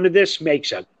 none of this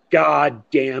makes a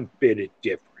goddamn bit of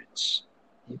difference.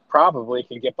 You probably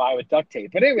can get by with duct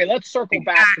tape. But anyway, let's circle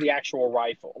back to the actual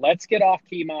rifle. Let's get off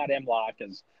T-Mod M-Lock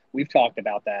because we've talked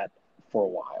about that for a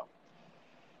while.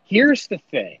 Here's the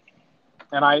thing,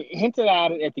 and I hinted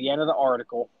at it at the end of the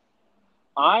article.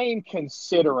 I am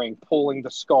considering pulling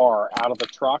the SCAR out of the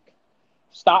truck.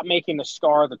 Stop making the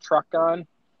SCAR the truck gun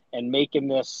and making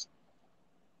this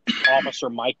Officer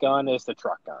Mike gun as the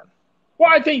truck gun.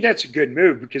 Well, I think that's a good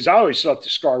move because I always thought the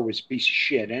SCAR was a piece of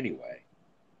shit anyway.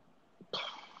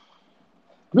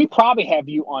 We probably have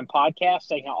you on podcast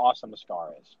saying how awesome the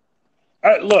SCAR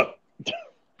is. Look,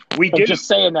 we do. I'm just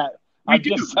saying that.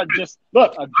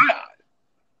 Look,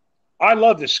 I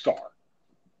love the SCAR.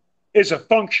 It's a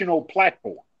functional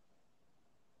platform.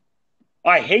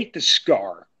 I hate the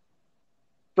SCAR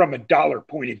from a dollar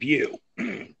point of view.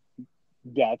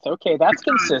 That's okay. That's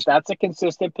consistent. That's a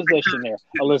consistent position there,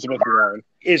 Elizabeth Warren.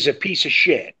 Is a piece of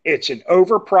shit. It's an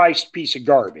overpriced piece of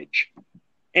garbage.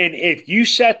 And if you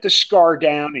set the SCAR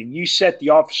down and you set the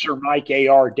Officer Mike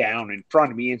AR down in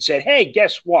front of me and said, hey,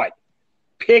 guess what?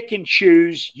 Pick and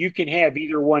choose. You can have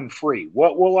either one free.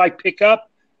 What will I pick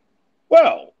up?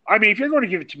 Well, I mean, if you're going to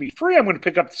give it to me free, I'm going to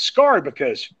pick up the SCAR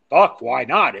because, fuck, why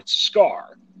not? It's a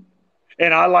SCAR.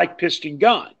 And I like piston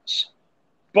guns.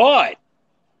 But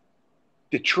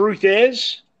the truth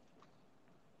is,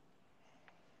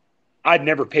 I'd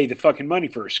never pay the fucking money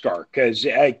for a SCAR because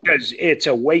it's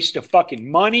a waste of fucking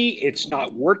money. It's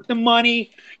not worth the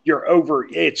money.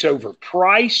 It's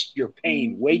overpriced. You're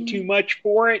paying way too much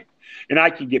for it. And I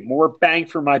can get more bang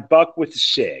for my buck with a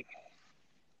SIG.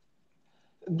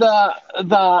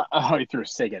 I threw a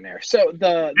SIG in there. So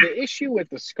the issue with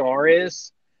the SCAR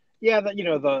is,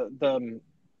 the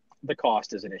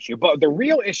cost is an issue. But the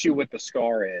real issue with the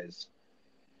SCAR is,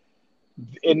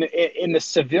 in the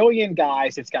civilian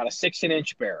guys, it's got a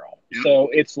 16-inch barrel, so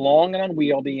it's long and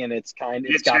unwieldy, and it's got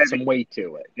heavy. Some weight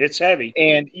to it. It's heavy,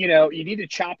 and you need to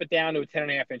chop it down to a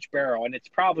 10.5-inch barrel, and it's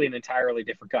probably an entirely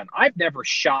different gun. I've never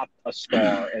shot a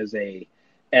SCAR as a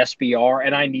SBR,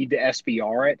 and I need to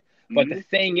SBR it. But the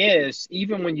thing is,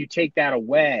 even when you take that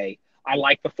away, I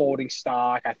like the folding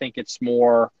stock. I think it's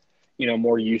more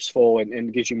useful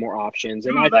and gives you more options,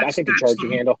 and I think the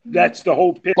charging handle. That's the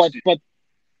whole piston.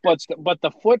 But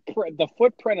the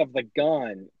footprint of the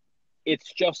gun,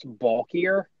 it's just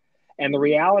bulkier. And the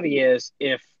reality is,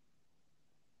 I'll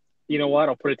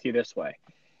put it to you this way.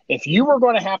 If you were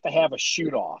going to have a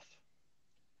shoot off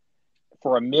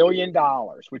for $1 million,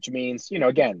 which means,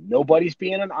 again, nobody's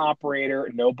being an operator,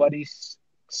 nobody's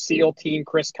SEAL team,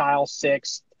 Chris Kyle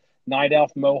 6, Night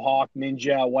Elf, Mohawk,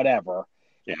 Ninja, whatever.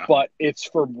 Yeah. But it's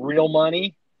for real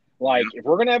money. Like, if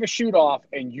we're going to have a shoot off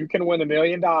and you can win $1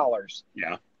 million,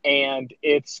 yeah, and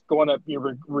it's going to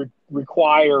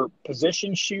require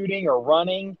position shooting or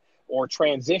running or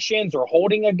transitions or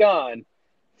holding a gun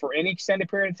for any extended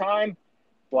period of time,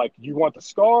 like, do you want the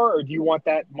SCAR or do you want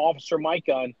that Officer Mike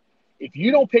gun? If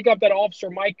you don't pick up that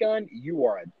Officer Mike gun, you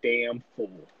are a damn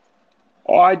fool.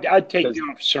 Oh, I'd take the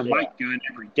Officer Mike gun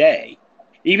every day,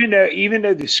 even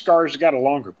though the SCAR's got a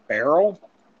longer barrel.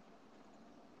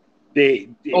 The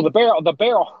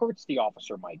barrel hurts the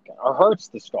Officer Mike gun, or hurts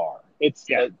the SCAR. It's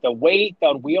the weight, the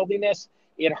unwieldiness,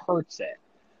 it hurts it.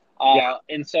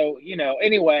 And so,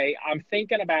 anyway, I'm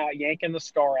thinking about yanking the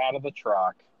SCAR out of the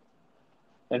truck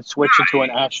and switching to an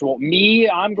actual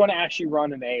I'm going to actually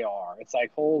run an AR. It's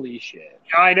like, holy shit.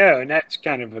 I know, and that's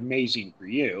kind of amazing for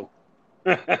you.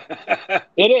 It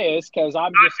is, because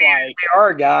I'm just like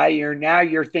AR guy.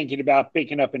 You're thinking about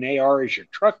picking up an AR as your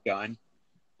truck gun,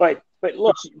 but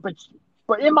look,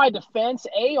 but in my defense,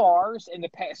 ARs in the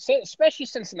past, especially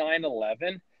since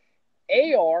 9/11,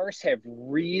 ARs have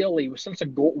really, since the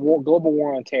global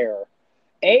war on terror,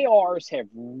 ARs have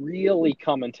really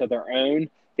come into their own.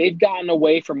 They've gotten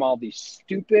away from all these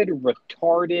stupid,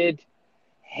 retarded,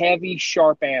 heavy,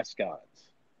 sharp-ass guns.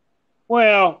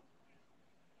 Well,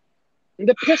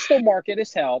 the pistol market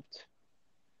has helped.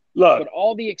 Look, but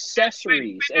all the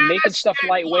accessories and making stuff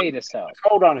lightweight has helped.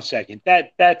 Hold on a second.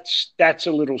 That's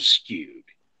a little skewed.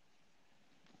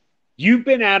 You've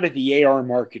been out of the AR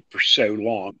market for so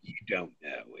long, you don't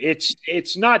know.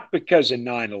 It's not because of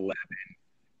 9/11.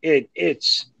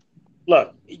 It's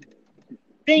look.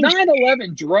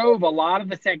 9/11 drove a lot of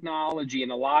the technology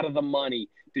and a lot of the money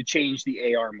to change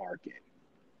the AR market.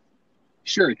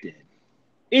 Sure, it did.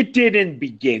 It did in the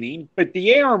beginning, but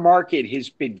the AR market has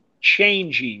been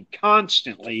changing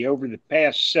constantly over the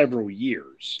past several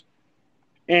years.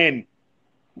 And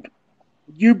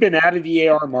you've been out of the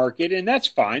AR market, and that's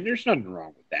fine. There's nothing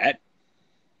wrong with that.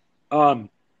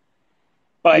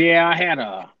 But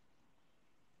yeah,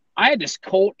 I had this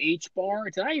Colt H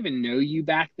bar. Did I even know you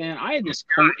back then? I had this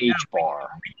Colt H bar.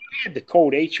 You had the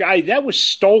Colt H. That was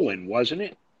stolen, wasn't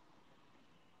it?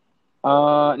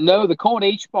 No, the Colt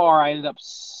H bar, I ended up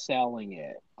selling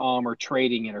it, or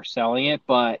trading it or selling it.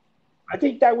 But I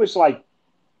think that was like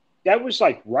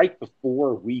right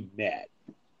before we met.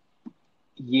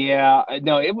 yeah,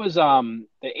 no, it was the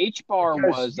H bar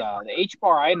was the H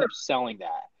bar. I ended up selling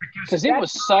that because it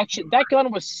was that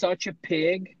gun was such a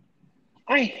pig.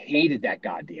 I hated that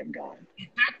goddamn gun. At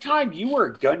that time, you were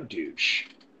a gun douche.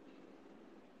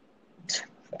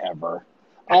 Ever.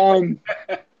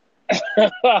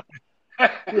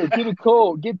 Yeah, get a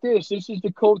Colt. Get this. This is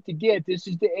the Colt to get. This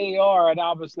is the AR. And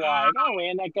I was like, I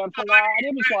ran that gun for a while. And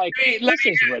it was like, this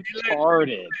is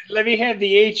retarded. Let me have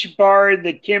the H bar,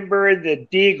 the Kimber, and the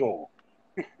Deagle.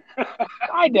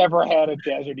 I never had a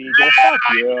Desert Eagle. Fuck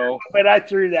you. But I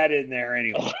threw that in there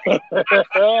anyway.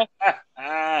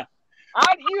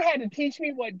 You had to teach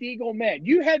me what Deagle meant.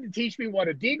 You had to teach me what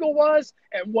a Deagle was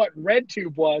and what Red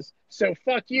Tube was. So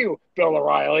fuck you, Bill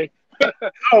O'Reilly.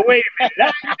 Oh, wait a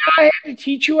minute. I had to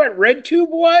teach you what Red Tube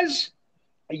was?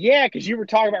 Yeah, because you were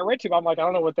talking about Red Tube. I'm like, I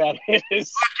don't know what that is. Get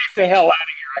the hell out of here.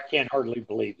 I can't hardly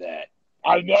believe that.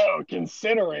 I know,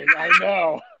 considering. I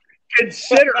know.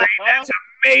 Considering. That's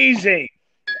amazing.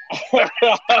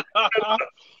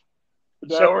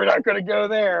 So we're not going to go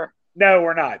there. No,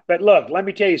 we're not. But look, let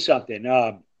me tell you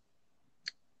something.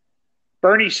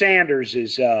 Bernie Sanders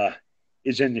is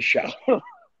in the shop.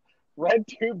 Red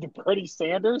Tube to Bernie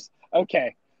Sanders?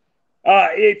 Okay.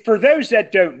 For those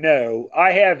that don't know,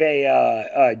 I have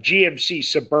a GMC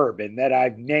Suburban that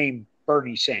I've named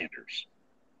Bernie Sanders.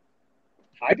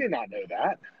 I did not know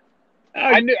that.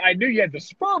 I knew you had the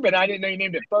Suburban. I didn't know you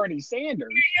named it Bernie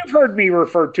Sanders. You've heard me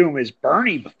refer to him as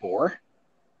Bernie before.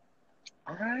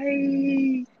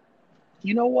 You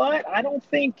know what? I don't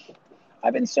think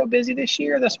I've been so busy this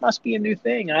year. This must be a new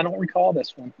thing. I don't recall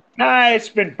this one. Nah, it's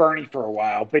been Bernie for a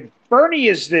while, but Bernie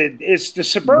is the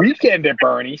Suburban. Weekend at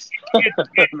Bernie's.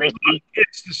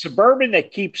 It's the Suburban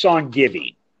that keeps on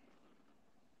giving.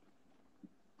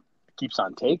 Keeps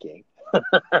on taking.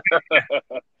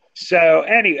 So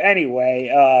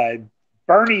anyway,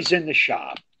 Bernie's in the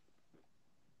shop.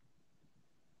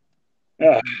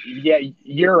 Yeah,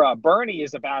 your Bernie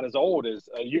is about as old as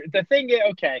the thing.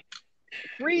 Okay,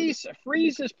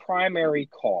 Freeze's primary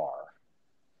car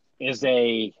is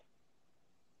a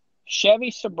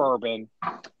Chevy Suburban,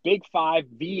 big 5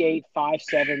 V8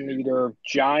 5.7 liter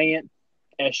giant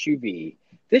SUV.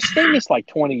 This thing is like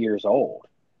 20 years old.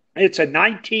 It's a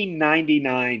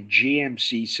 1999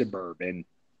 GMC Suburban,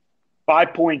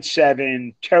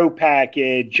 5.7 tow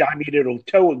package. I mean, it'll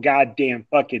tow a goddamn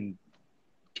fucking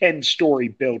 10-story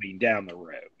building down the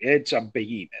road. It's a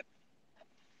behemoth.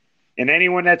 And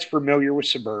anyone that's familiar with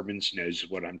Suburbans knows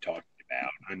what I'm talking about.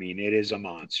 I mean, it is a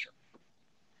monster.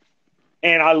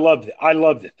 And I love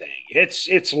the thing.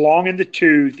 It's long in the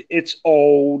tooth. It's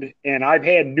old. And I've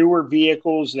had newer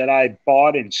vehicles that I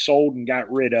bought and sold and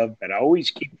got rid of, but I always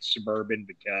keep the Suburban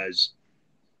because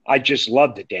I just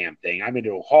love the damn thing. I mean,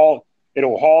 it'll haul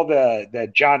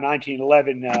the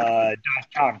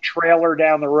John1911.com trailer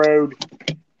down the road.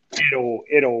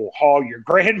 It'll haul your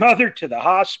grandmother to the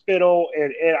hospital.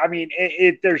 And I mean,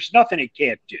 there's nothing it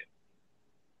can't do.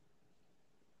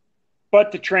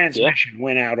 But the transmission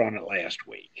went out on it last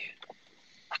week.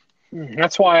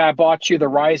 That's why I bought you the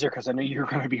riser, because I knew you were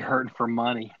going to be hurting for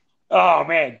money. Oh,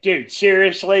 man, dude,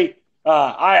 seriously.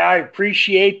 I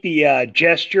appreciate the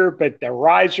gesture, but the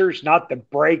riser's not the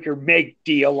break or make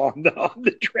deal on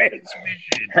the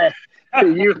transmission.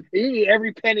 You eat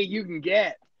every penny you can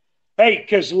get. Hey,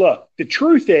 because look, the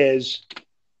truth is,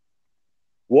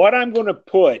 what I'm going to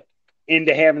put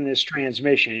into having this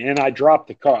transmission, and I dropped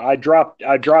the car. I dropped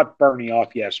Bernie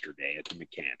off yesterday at the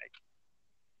mechanic.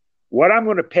 What I'm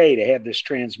going to pay to have this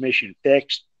transmission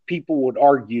fixed, people would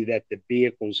argue that the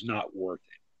vehicle's not worth it.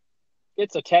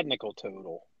 It's a technical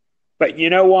total. But you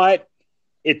know what?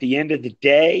 At the end of the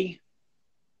day,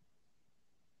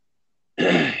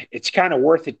 it's kind of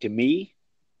worth it to me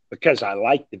because I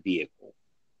like the vehicle.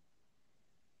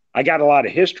 I got a lot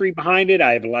of history behind it.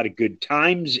 I have a lot of good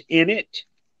times in it.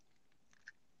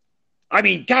 I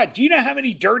mean, God, do you know how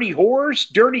many dirty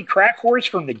crack whores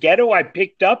from the ghetto I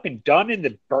picked up and done in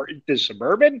the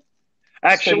Suburban?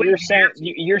 Actually, so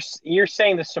you're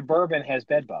saying the Suburban has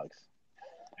bed bugs.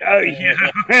 Oh,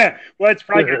 yeah. Well, it's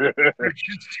probably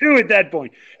just two at that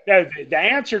point. Now, the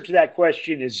answer to that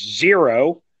question is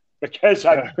 0, because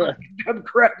I've done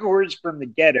crack whores from the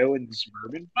ghetto in the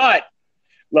Suburban. But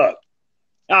look,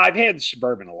 I've had the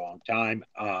Suburban a long time.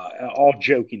 All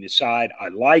joking aside, I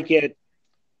like it.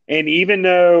 And even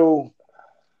though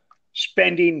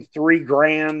spending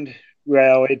 $3,000.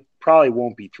 Well, it probably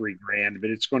won't be $3,000, but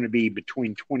it's going to be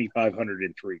between $2,500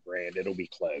 and $3,000. It'll be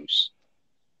close.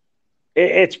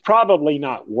 It's probably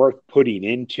not worth putting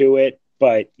into it,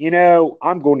 but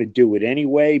I'm going to do it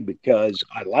anyway because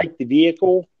I like the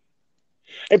vehicle.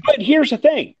 But here's the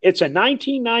thing: it's a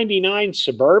 1999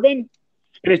 Suburban,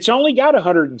 and it's only got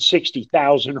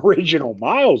 160,000 original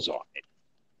miles on it,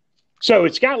 so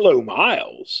it's got low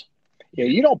miles. Yeah,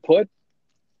 you don't put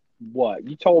what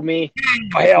you told me.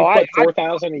 Hell, I put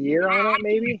 4,000 a year on it,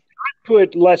 maybe. I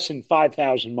put less than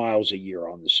 5,000 miles a year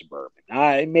on the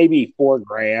Suburban. Maybe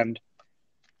 $4,000,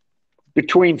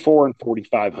 between $4,000 and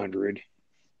 $4,500.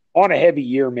 On a heavy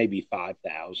year, maybe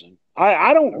 5,000.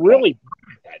 I don't really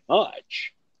buy it that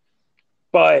much,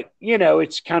 but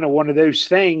it's kind of one of those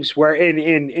things where, and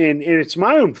it's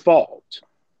my own fault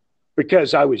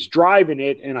because I was driving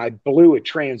it and I blew a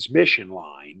transmission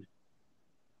line.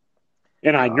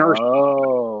 And I nursed.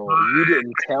 Oh, you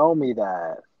didn't tell me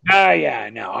that. Yeah,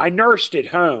 no. I nursed it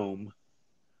home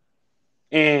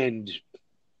and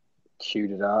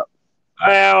chewed it up.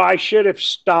 Well, I should have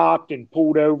stopped and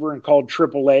pulled over and called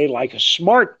AAA like a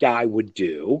smart guy would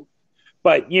do.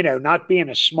 But, not being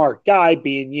a smart guy,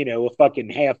 being, a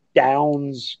fucking half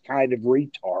downs kind of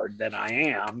retard that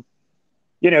I am,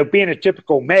 being a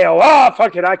typical male,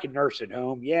 fuck it, I can nurse it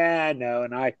home. Yeah, no.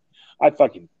 And I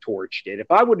fucking torched it.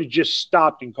 If I would have just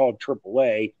stopped and called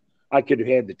AAA, I could have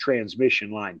had the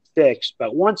transmission line fixed.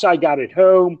 But once I got it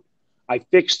home, I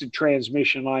fixed the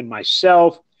transmission line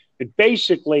myself. And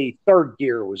basically, third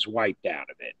gear was wiped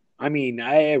out of it. I mean,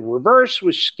 reverse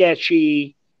was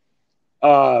sketchy.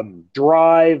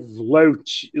 Drive, low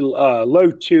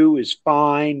 2 is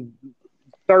fine.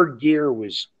 Third gear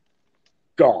was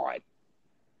gone.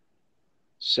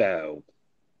 So,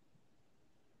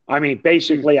 I mean,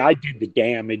 basically, I did the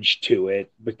damage to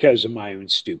it because of my own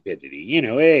stupidity.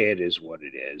 It is what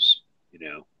it is.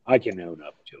 I can own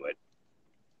up to it.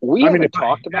 We haven't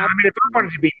talked about. I mean, if I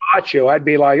wanted to be macho, I'd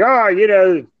be like,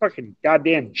 fucking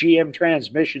goddamn GM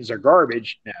transmissions are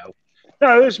garbage. No,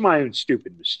 it was my own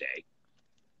stupid mistake.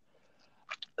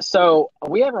 So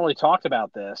we haven't really talked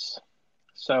about this.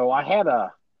 So I had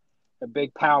a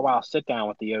big powwow sit down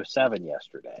with the 07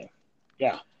 yesterday.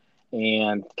 Yeah.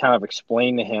 And kind of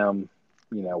explained to him,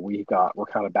 we're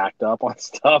kind of backed up on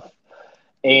stuff.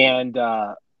 And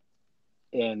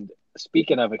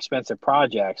speaking of expensive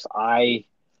projects,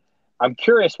 I'm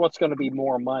curious what's going to be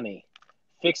more money,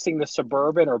 fixing the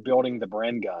Suburban or building the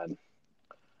BREN Gun.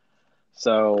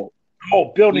 So,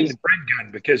 building the BREN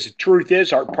Gun, because the truth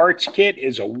is our parts kit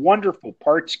is a wonderful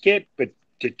parts kit, but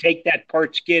to take that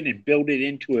parts kit and build it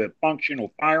into a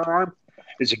functional firearm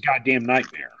is a goddamn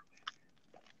nightmare.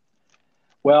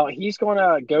 Well, he's going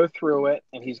to go through it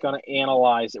and he's going to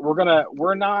analyze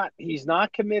it. He's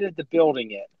not committed to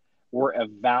building it. We're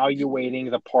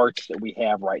evaluating the parts that we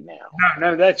have right now.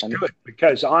 No, that's good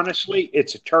because honestly,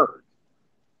 it's a turd.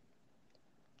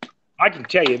 I can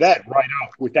tell you that right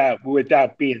off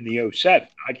without being the 07.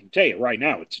 I can tell you right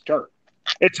now, it's a turd.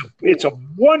 It's a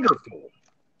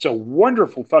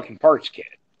wonderful fucking parts kit.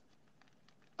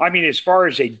 I mean, as far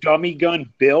as a dummy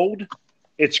gun build,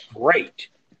 it's great.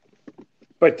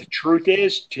 But the truth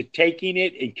is, to taking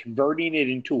it and converting it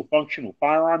into a functional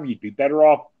firearm, you'd be better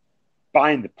off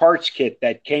buying the parts kit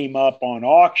that came up on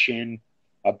auction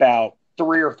about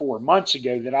 3 or 4 months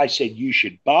ago that I said you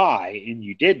should buy, and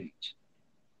you didn't.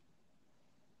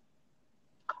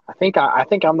 I think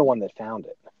I'm the one that found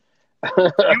it.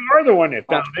 You are the one that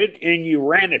found it, and you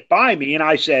ran it by me, and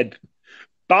I said,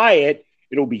 buy it.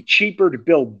 It'll be cheaper to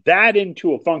build that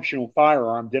into a functional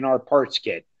firearm than our parts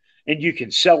kit. And you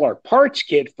can sell our parts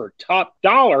kit for top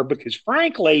dollar because,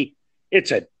 frankly,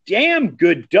 it's a damn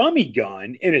good dummy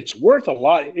gun, and it's worth a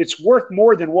lot. It's worth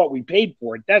more than what we paid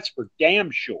for it. That's for damn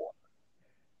sure.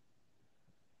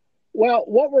 Well,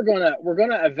 what we're gonna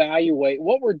evaluate,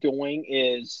 what we're doing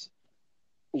is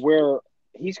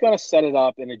he's gonna set it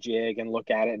up in a jig and look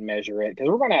at it and measure it because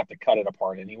we're gonna have to cut it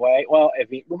apart anyway. Well,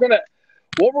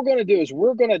 what we're gonna do is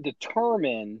we're gonna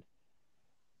determine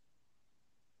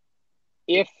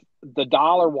if the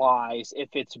dollar wise, if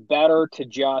it's better to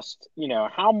just,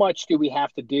 how much do we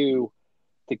have to do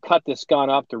to cut this gun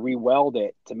up to re-weld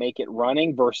it to make it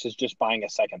running versus just buying a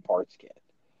second parts kit.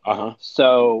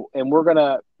 So, and we're going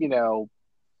to,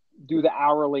 do the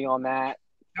hourly on that,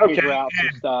 figure out some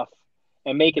stuff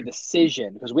and make a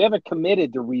decision because we haven't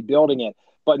committed to rebuilding it.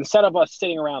 But instead of us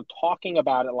sitting around talking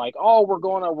about it like, oh, we're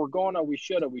going to, we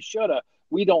shoulda,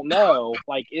 we don't know.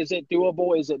 Like, is it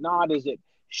doable? Is it not? Is it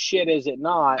shit? Is it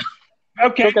not?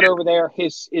 Okay. Took it over there.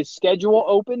 His schedule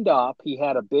opened up. He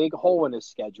had a big hole in his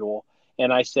schedule,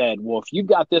 And I said, well, if you've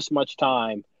got this much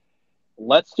time,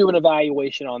 let's do an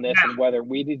evaluation on this and whether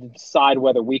we need to decide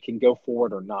whether we can go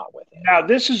forward or not with it. Now,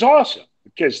 this is awesome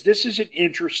because this is an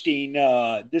interesting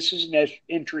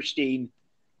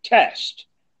test,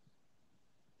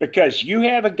 because you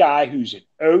have a guy who's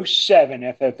an 07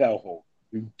 FFL holder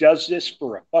who does this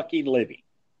for a fucking living.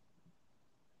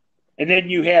 And then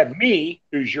you have me,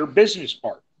 who's your business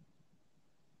partner,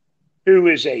 who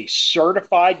is a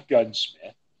certified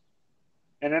gunsmith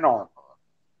and an armorer,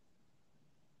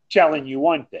 telling you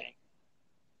one thing.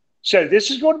 So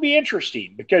this is going to be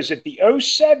interesting, because if the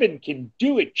 07 can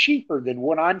do it cheaper than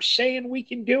what I'm saying we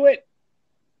can do it,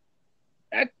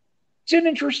 that's an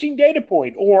interesting data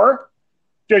point. Or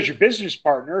does your business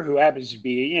partner, who happens to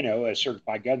be, a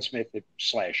certified gunsmith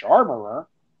 / armorer,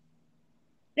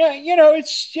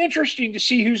 it's interesting to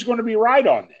see who's going to be right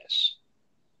on this.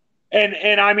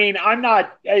 And I mean,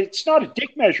 it's not a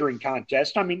dick measuring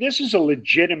contest. I mean, this is a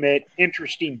legitimate,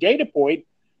 interesting data point,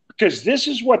 because this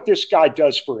is what this guy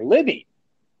does for a living.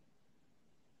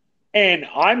 And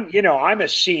I'm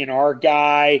a CNR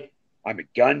guy. I'm a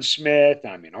gunsmith.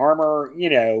 I'm an armorer,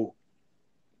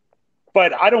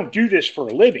 but I don't do this for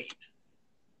a living.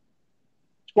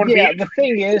 The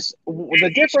thing is,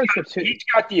 the difference between... He's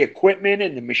got the equipment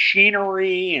and the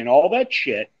machinery and all that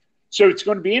shit. So it's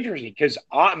going to be interesting, because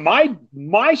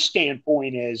my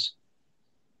standpoint is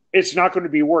it's not going to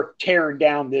be worth tearing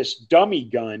down this dummy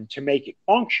gun to make it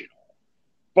functional.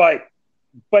 But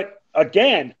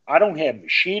again, I don't have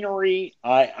machinery.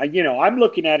 I'm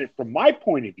looking at it from my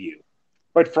point of view.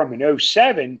 But from an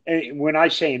 07, when I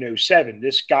say an 07,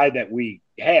 this guy that we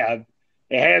have,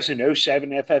 it has an 07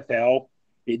 FFL.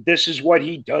 This is what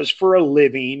he does for a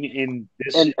living. And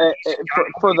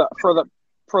for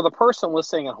the person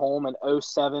listening at home, an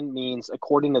 07 means,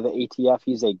 according to the ATF,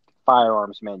 he's a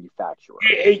firearms manufacturer.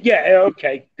 Yeah.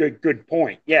 Okay. Good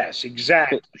point. Yes,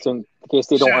 exactly. So in case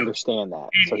they don't understand that,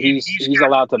 so he's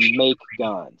allowed to make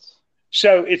guns.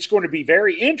 So it's going to be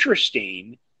very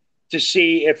interesting to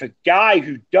see if a guy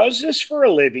who does this for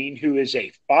a living, who is a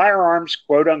firearms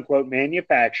quote unquote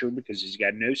manufacturer, because he's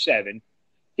got an 07,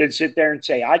 can sit there and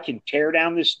say, I can tear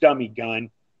down this dummy gun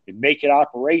and make it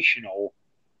operational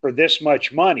for this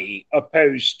much money,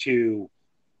 opposed to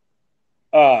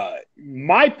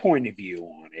my point of view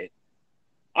on it.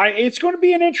 It's going to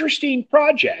be an interesting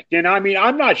project. And I mean,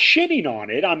 I'm not shitting on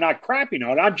it. I'm not crapping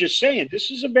on it. I'm just saying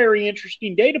this is a very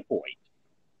interesting data point.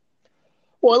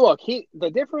 Well, look, the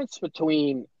difference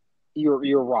between,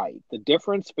 you're right. The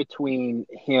difference between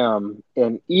him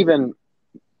and even,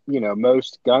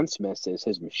 most gunsmiths is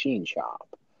his machine shop.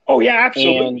 Oh yeah,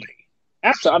 absolutely.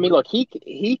 So, I mean, look,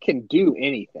 he can do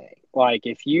anything. Like,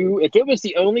 if it was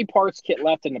the only parts kit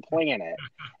left in the planet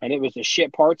and it was a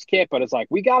shit parts kit, but it's like,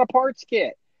 we got a parts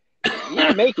kit, you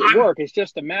can make it work. It's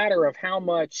just a matter of how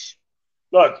much.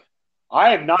 Look,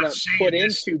 I have not put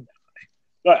into.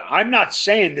 Look, I'm not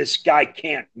saying this guy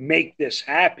can't make this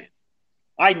happen.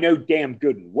 I know damn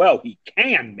good and well he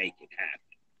can make it happen.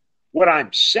 What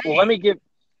I'm saying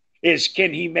is,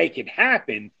 can he make it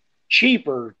happen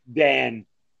cheaper than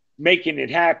making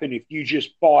it happen if you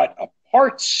just bought a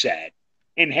parts set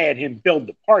and had him build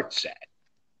the parts set?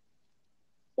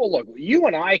 Well, look, you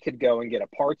and I could go and get a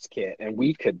parts kit and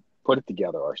we could put it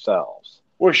together ourselves.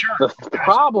 Well, sure. The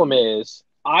problem is,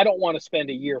 I don't want to spend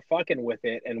a year fucking with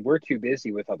it, and we're too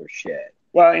busy with other shit.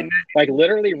 Well, and like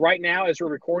literally right now, as we're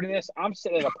recording this, I'm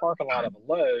sitting in a parking lot of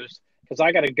a Lowe's because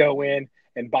I got to go in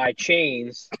and buy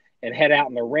chains and head out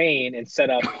in the rain and set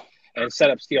up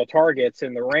steel targets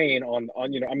in the rain on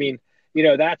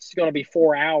that's going to be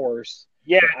 4 hours.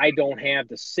 Yeah, I don't have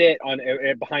to sit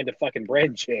behind a fucking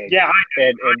bread jig. Yeah,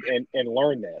 and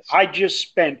learn this. I just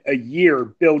spent a year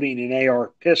building an AR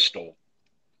pistol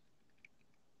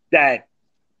that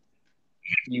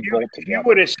you bolt together. You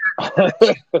would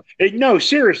have no,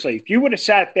 seriously. If you would have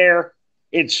sat there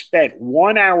and spent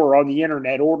 1 hour on the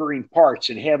internet ordering parts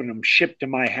and having them shipped to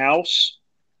my house,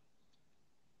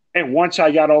 and once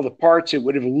I got all the parts, it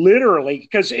would have literally,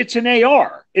 because it's an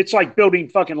AR. It's like building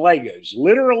fucking Legos.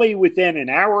 Literally within an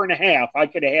hour and a half, I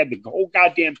could have had the whole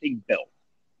goddamn thing built.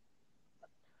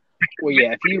 Well,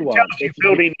 yeah, if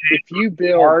you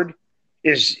build hard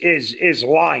is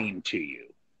lying to you.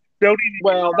 Building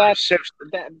well,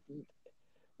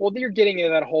 well, you're getting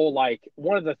into that whole, like,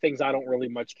 one of the things I don't really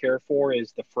much care for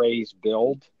is the phrase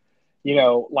build.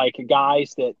 Like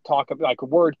guys that talk about, like,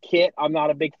 word kit, I'm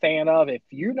not a big fan of. If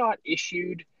you're not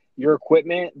issued your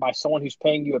equipment by someone who's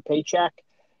paying you a paycheck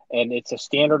and it's a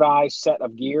standardized set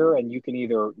of gear and you can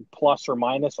either plus or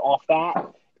minus off that,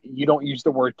 you don't use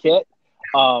the word kit.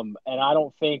 And I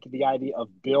don't think the idea of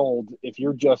build, if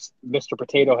you're just Mr.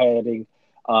 Potato Heading,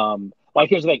 like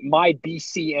here's the thing, my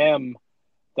BCM,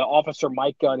 the Officer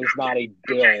Mike gun, is not a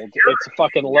build. It's a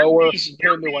fucking lower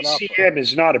into an upper. BCM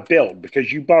is not a build because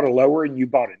you bought a lower and you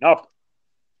bought an upper.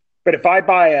 But if I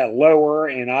buy a lower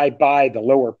and I buy the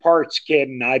lower parts kit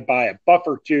and I buy a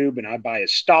buffer tube and I buy a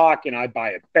stock and I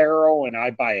buy a barrel and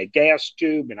I buy a gas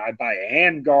tube and I buy a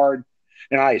handguard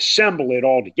and I assemble it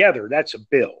all together, that's a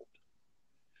build.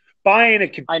 Buying a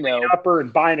complete upper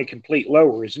and buying a complete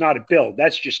lower is not a build.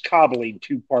 That's just cobbling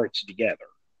two parts together.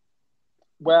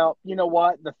 Well, you know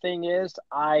what? The thing is,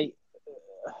 my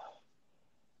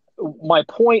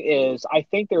point is, I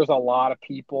think there's a lot of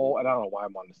people, and I don't know why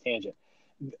I'm on this tangent.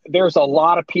 There's a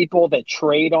lot of people that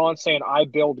trade on saying, I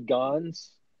build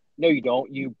guns. No, you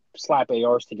don't. You slap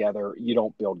ARs together. You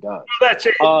don't build guns. Well, that's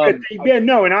it.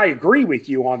 No, and I agree with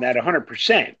you on that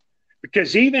 100%.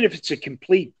 Because even if it's a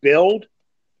complete build,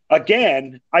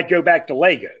 again, I go back to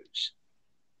Legos.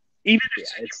 Even if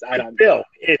it's a build,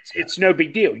 it's no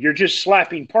big deal. You're just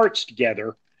slapping parts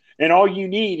together, and all you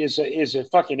need is a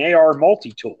fucking AR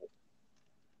multi-tool.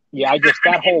 Yeah,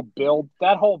 that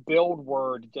whole build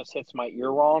word just hits my ear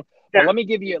wrong. But let me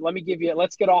give you,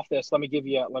 let's get off this. Let me give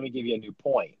you a new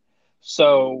point.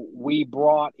 So we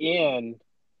brought in,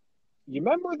 you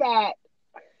remember that,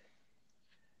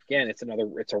 again,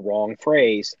 it's a wrong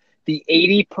phrase, the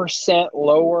 80%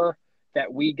 lower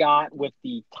that we got with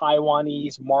the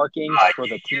Taiwanese markings for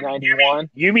the T91.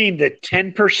 You mean the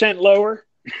 10% lower?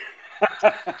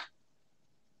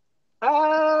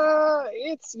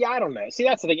 I don't know. See,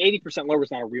 that's the thing. 80% lower is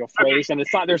not a real phrase, and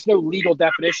it's not. There's no legal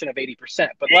definition of 80%.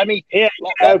 But let me.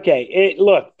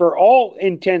 Look, for all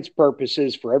intents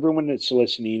purposes, for everyone that's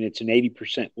listening, it's an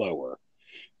 80% lower.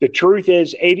 The truth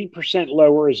is, 80%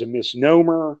 lower is a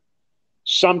misnomer.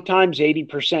 Sometimes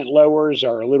 80% lowers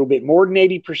are a little bit more than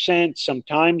 80%.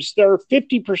 Sometimes they're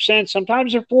 50%.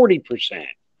 Sometimes they're 40%.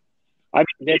 I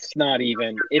mean,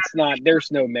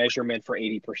 there's no measurement for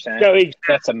 80%. No,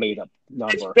 that's a made up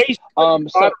number. So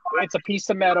it's a piece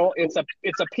of metal. It's a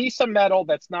piece of metal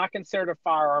that's not considered a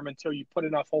firearm until you put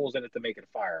enough holes in it to make it a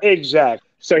firearm. Exactly.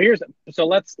 So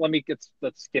let's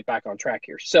get back on track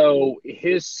here. So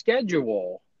his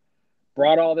schedule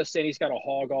brought all this in. He's got to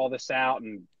hog all this out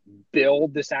and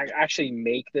build this, actually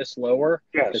make this lower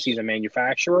because he's a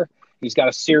manufacturer. He's got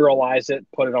to serialize it,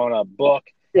 put it on a book,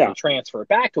 and transfer it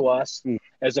back to us,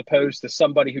 as opposed to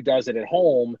somebody who does it at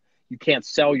home. You can't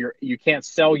sell your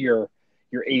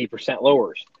 80%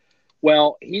 lowers.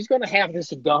 Well, he's going to have this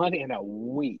done in a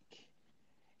week.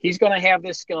 He's going to have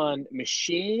this gun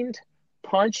machined,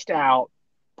 punched out,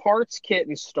 parts kit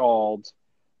installed,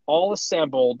 all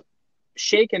assembled,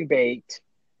 shake and baked,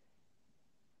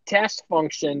 test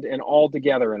functioned, and all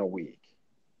together in a week.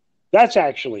 That's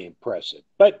actually impressive.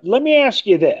 But let me ask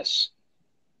you this.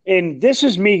 And this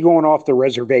is me going off the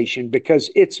reservation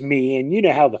because it's me, and you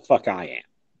know how the fuck I am.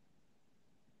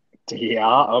 Yeah,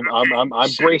 I'm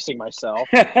bracing myself.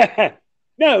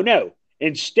 No.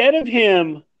 Instead of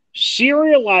him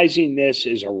serializing this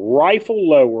as a rifle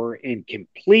lower and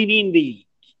completing the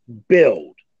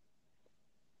build,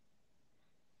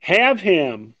 have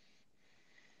him.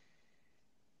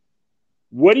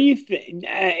 What do you think?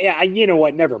 You know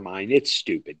what? Never mind. It's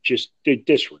stupid. Just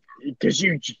disregard. Because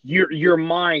your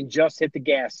mind just hit the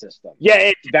gas system.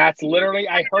 Yeah, that's literally.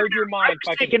 I heard your mind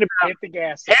fucking hit the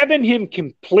gas system. Having him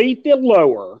complete the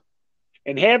lower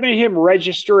and having him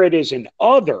register it as an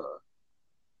other,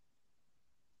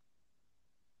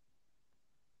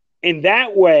 and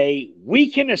that way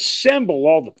we can assemble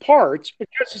all the parts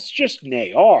because it's just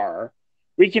an AR.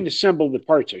 We can assemble the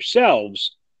parts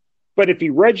ourselves. But if he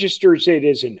registers it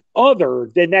as an other,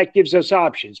 then that gives us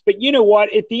options. But you know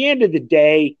what? At the end of the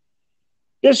day,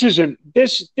 this is a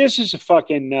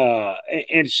fucking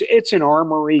it's an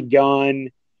armory gun.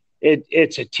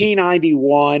 It's a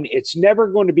T91. It's never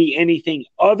going to be anything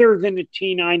other than a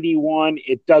T91.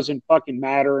 It doesn't fucking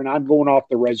matter. And I'm going off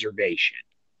the reservation.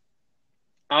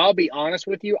 I'll be honest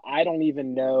with you. I don't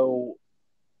even know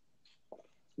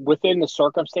within the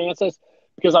circumstances,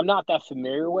 because I'm not that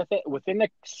familiar with it, within the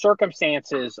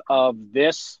circumstances of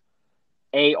this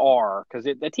AR, because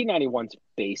the T91's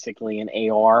basically an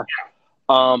AR.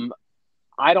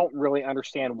 I don't really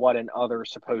understand what an other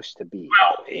is supposed to be.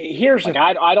 Well, here's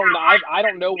I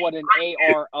don't know what an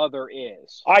AR other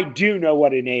is. I do know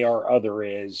what an AR other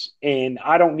is, and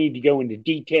I don't need to go into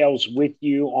details with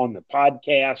you on the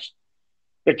podcast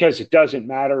because it doesn't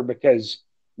matter, because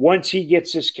once he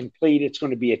gets this complete, it's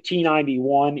going to be a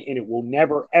T91, and it will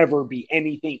never, ever be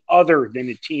anything other than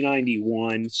a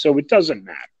T91, so it doesn't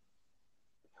matter.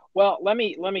 Well, let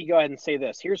me go ahead and say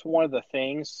this. Here's one of the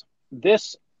things.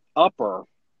 This upper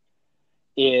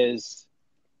it's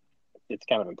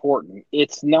kind of important.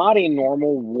 It's not a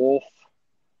normal Wolf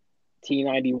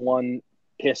T91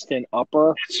 piston upper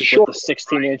with the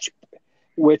 16-inch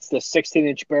with the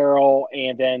 16-inch barrel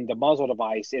and then the muzzle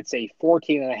device. It's a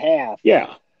 14 and a half.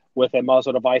 Yeah. With a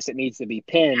muzzle device that needs to be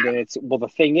pinned. And the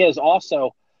thing is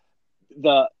also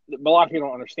a lot of people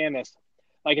don't understand this.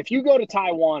 Like if you go to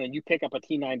Taiwan and you pick up a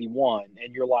T91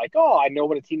 and you're like, oh, I know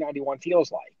what a T91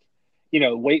 feels like,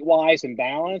 weight wise and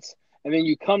balance. And then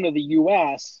you come to the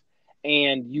US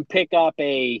and you pick up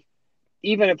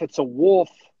even if it's a Wolf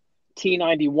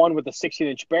T91 with a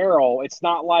 16-inch barrel, it's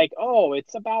not like, oh,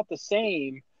 it's about the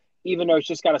same, even though it's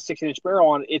just got a 16-inch barrel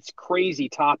on it. It's crazy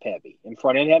top heavy and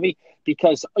front end heavy,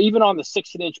 because even on the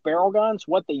 16-inch barrel guns,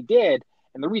 what they did,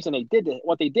 and the reason they did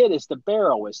what they did is the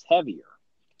barrel is heavier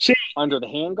under the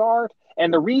handguard.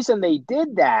 And the reason they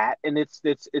did that, and it's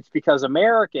because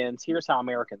Americans, here's how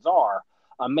Americans are.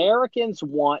 Americans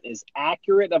want as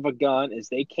accurate of a gun as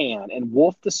they can. And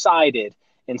Wolf decided,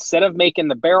 instead of making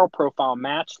the barrel profile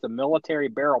match the military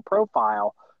barrel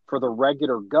profile for the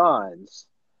regular guns,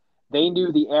 they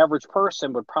knew the average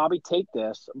person would probably take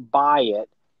this, buy it,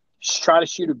 try to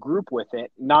shoot a group with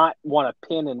it, not want to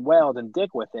pin and weld and dig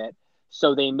with it.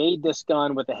 So they made this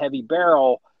gun with a heavy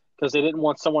barrel because they didn't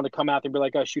want someone to come out and be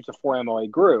like, oh, shoots a 4 MOA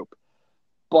group.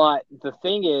 But the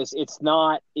thing is, it's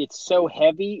so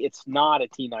heavy, it's not a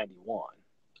T91.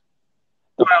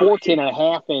 The 14 and a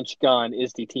half inch gun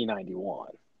is the T91.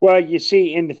 Well, you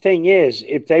see, and the thing is,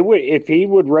 if he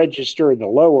would register the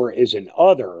lower as an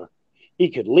other, he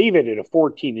could leave it at a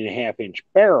 14 and a half inch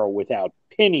barrel without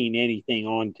pinning anything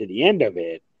onto the end of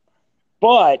it.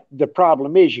 But the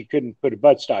problem is you couldn't put a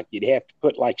buttstock. You'd have to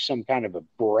put like some kind of a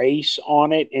brace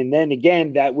on it. And then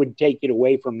again, that would take it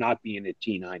away from not being a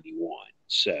T91.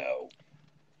 So,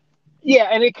 yeah,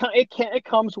 and it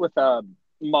comes with a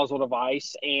muzzle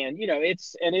device, and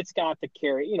it's got the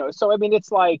carry, so I mean,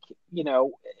 it's like,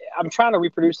 I'm trying to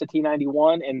reproduce the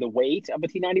T91 and the weight of a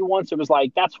T91, so it was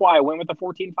like, that's why I went with the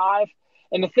 14.5.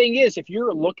 And the thing is, if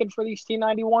you're looking for these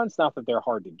T91s, not that they're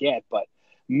hard to get, but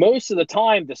most of the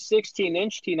time the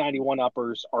 16-inch T91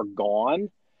 uppers are gone,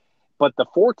 but the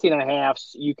 14 and a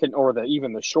halves you can, or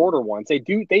even the shorter ones, they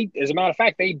as a matter of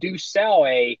fact, they do sell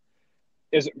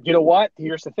here's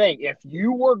the thing. If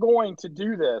you were going to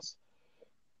do this,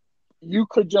 you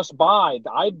could just buy,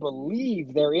 I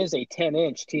believe there is a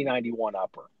 10-inch T91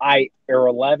 upper, or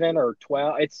 11 or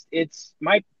 12. It's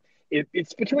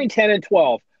between 10 and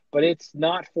 12, but it's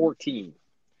not 14.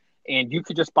 And you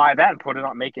could just buy that and put it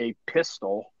on, make a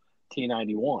pistol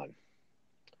T91.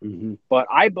 Mm-hmm. But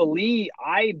I believe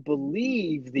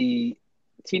the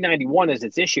T91 as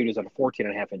it's issued is at a 14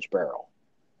 and a half inch barrel.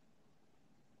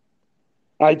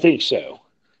 I think so.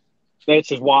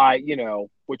 Which is why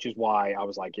I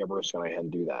was like, yeah, we're just going to go ahead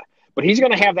and do that. But he's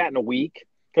going to have that in a week,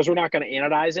 because we're not going to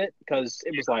anodize it, because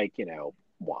it was like,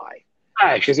 why?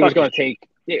 Because it was going to take,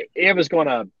 it was going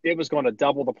to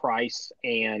double the price,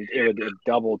 and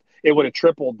it would have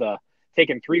tripled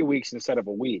taken 3 weeks instead of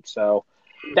a week. So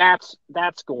that's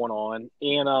going on.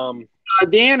 And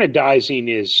the anodizing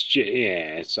is,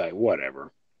 it's like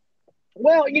whatever.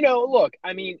 Well, look,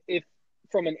 I mean, if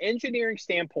from an engineering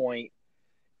standpoint,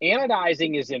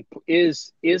 anodizing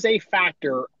is a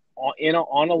factor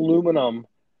on aluminum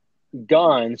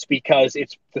guns, because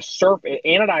it's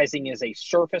anodizing is a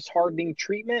surface hardening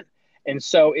treatment, and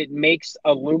so it makes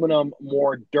aluminum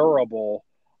more durable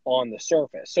on the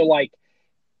surface. So like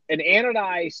an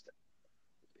anodized,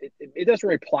 it doesn't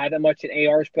really apply that much in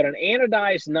ARs, but an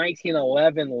anodized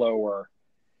 1911 lower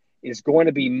is going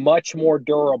to be much more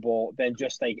durable than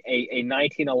just a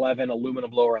 1911 aluminum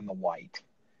blower in the white.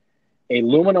 A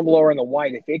aluminum blower in the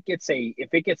white, if it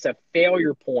gets a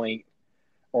failure point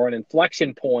or an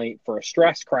inflection point for a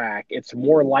stress crack, it's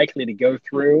more likely to go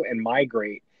through and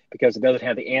migrate because it doesn't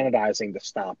have the anodizing to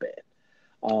stop it.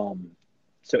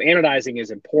 So anodizing is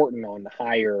important on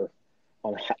higher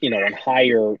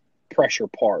pressure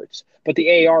parts, but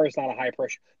the AR is not a high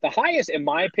pressure. The highest, in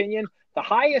my opinion, the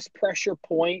highest pressure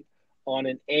point on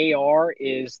an AR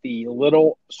is the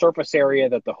little surface area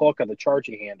that the hook of the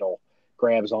charging handle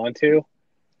grabs onto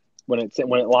when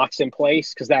it locks in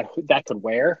place, because that could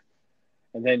wear,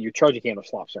 and then your charging handle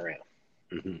flops around.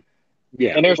 Mm-hmm.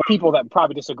 Yeah, and there's people that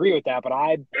probably disagree with that, but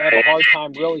I have a hard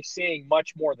time really seeing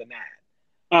much more than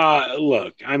that.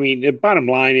 Look, I mean, the bottom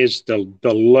line is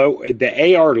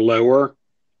the AR lower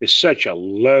is such a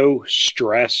low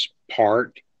stress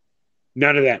part.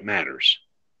 None of that matters.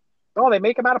 Oh, they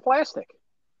make them out of plastic.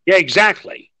 Yeah,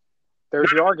 exactly.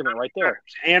 There's your argument right there.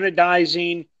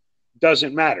 Anodizing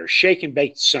doesn't matter. Shake and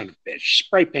bake the son of a bitch.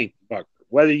 Spray paint the bucker.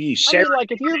 Whether you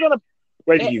like if you're gonna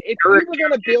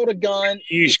build a gun,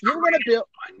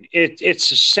 it's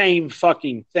the same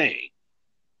fucking thing.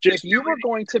 If you were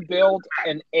going to build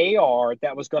an AR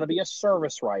that was going to be a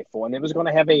service rifle and it was going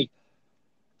to have a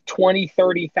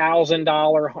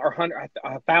 $20,000-$30,000 or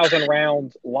 1,000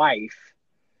 round life,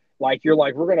 like you're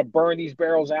like, we're going to burn these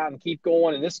barrels out and keep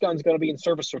going, and this gun's going to be in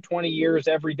service for 20 years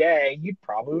every day, you'd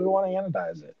probably want to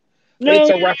anodize it. No,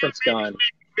 it's a reference gun.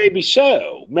 Maybe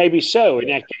so.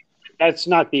 And that's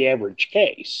not the average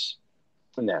case.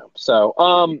 No. So,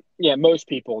 most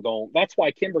people don't. That's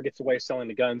why Kimber gets away selling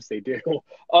the guns they do. But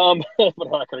I'm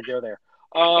not going to go there.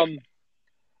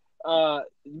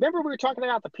 Remember we were talking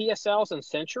about the PSLs and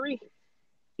Century?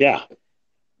 Yeah.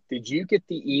 Did you get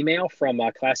the email from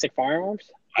Classic Firearms?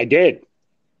 I did.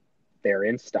 They're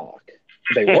in stock.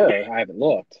 They were. I haven't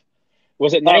looked.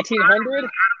 Was it 1900? I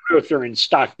don't know if they're in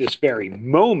stock this very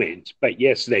moment, but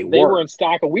yes, they were. They were in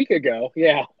stock a week ago.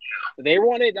 Yeah. They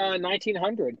wanted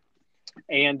 1900.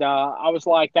 And I was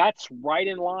like, that's right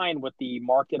in line with the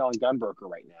market on Gunbroker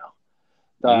right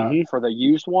now. For the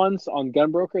used ones on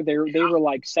Gunbroker, they were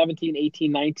like 17,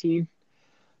 18, 19.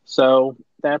 So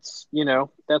that's, and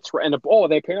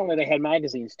they had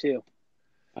magazines too.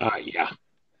 Yeah.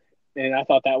 And I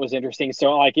thought that was interesting.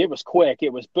 So like, it was quick.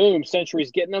 It was boom,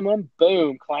 Century's getting them,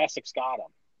 boom, Classic's got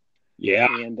them.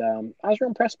 Yeah. And I was real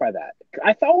impressed by that.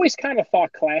 I always kind of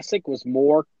thought Classic was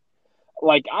more,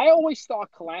 like, I always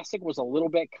thought Classic was a little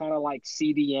bit kind of like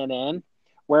CDNN,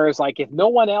 whereas, like, if no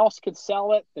one else could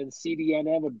sell it, then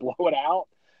CDNN would blow it out.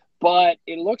 But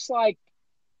it looks like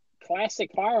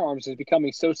Classic Firearms is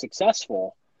becoming so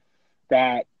successful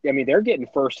that, I mean, they've been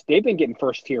getting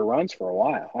first-tier runs for a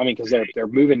while. I mean, because they're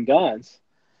moving guns.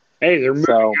 Hey, they're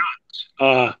moving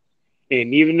guns.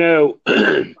 And even though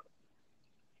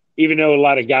a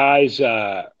lot of guys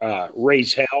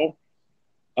raise hell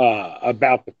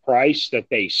about the price that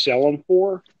they sell them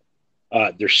for,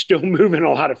 they're still moving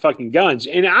a lot of fucking guns.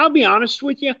 And I'll be honest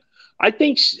with you, I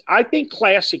think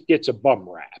Classic gets a bum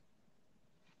rap.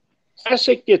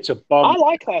 Classic gets a bum. I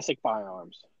like Classic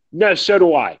Firearms. No, so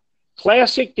do I.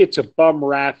 Classic gets a bum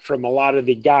rap from a lot of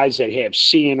the guys that have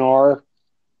CNR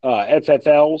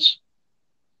FFLs.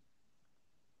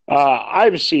 I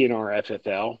have a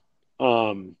CNR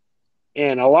FFL.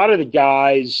 And a lot of the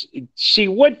guys see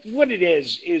what it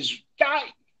is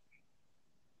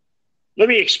let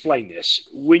me explain this.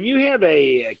 When you have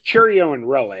a Curio and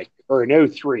Relic or an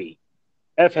 03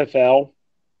 FFL,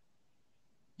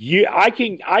 I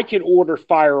can order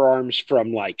firearms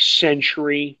from like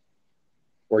Century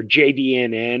or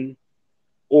JDNN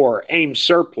or AIM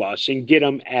Surplus and get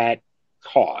them at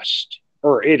cost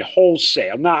or at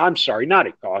wholesale. No, I'm sorry, not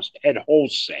at cost, at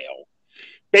wholesale.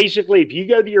 Basically, if you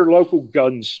go to your local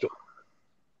gun store,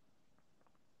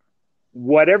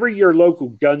 whatever your local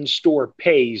gun store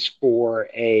pays for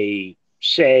an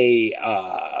FN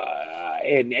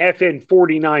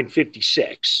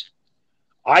 4956,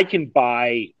 I can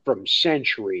buy from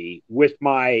Century with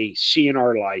my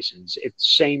CNR license at the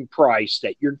same price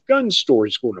that your gun store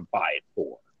is going to buy it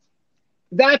for.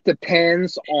 That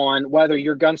depends on whether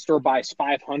your gun store buys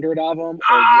 500 of them or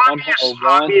one.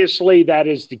 Obviously, that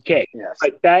is the case. Yes.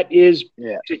 But that is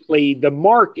basically the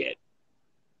market.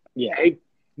 Yeah. Okay?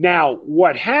 Now,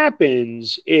 what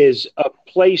happens is a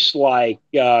place like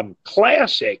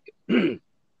Classic, they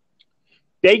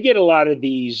get a lot of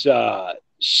these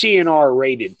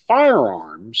CNR-rated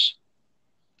firearms,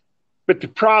 but the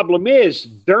problem is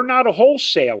they're not a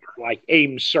wholesaler like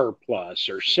AIM Surplus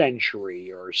or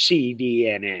Century or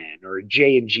CDNN or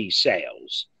J&G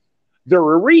Sales. They're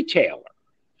a retailer.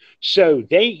 So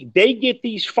they get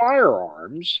these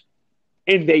firearms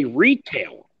and they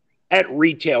retail them at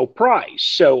retail price.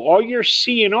 So all your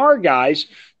CNR guys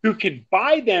who can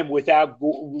buy them without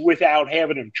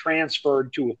having them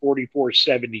transferred to a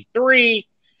 4473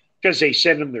 because they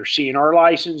send them their CNR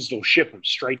license, they'll ship them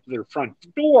straight to their front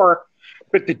door.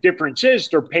 But the difference is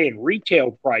they're paying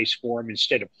retail price for them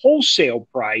instead of wholesale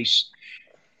price.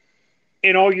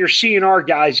 And all your CNR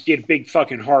guys get a big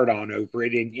fucking hard on over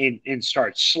it and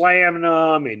start slamming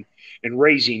them and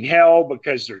raising hell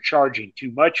because they're charging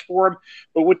too much for them.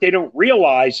 But what they don't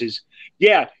realize is,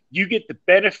 you get the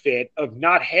benefit of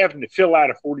not having to fill out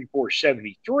a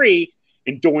 4473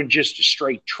 and doing just a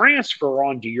straight transfer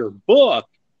onto your book,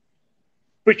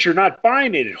 but you're not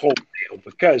buying it at wholesale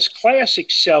because Classic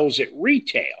sells at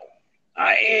retail.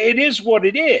 It is what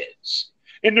it is.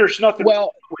 And there's nothing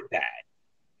wrong with that.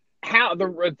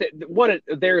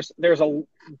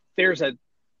 There's a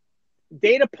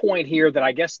data point here that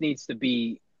I guess needs to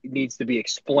be needs to be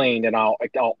explained, and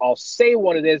I'll say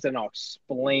what it is, and I'll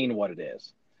explain what it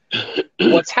is.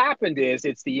 What's happened is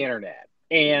it's the internet,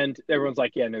 and everyone's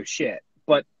like, yeah, no shit.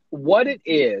 But what it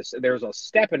is, there's a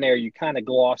step in there you kind of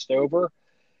glossed over.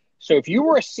 So if you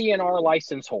were a CNR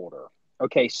license holder,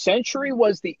 okay, Century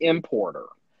was the importer,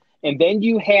 and then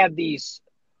you had these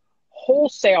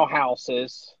wholesale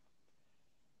houses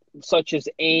such as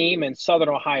AIM and Southern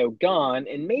Ohio Gun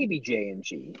and maybe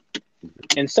J&G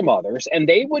and some others, and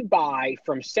they would buy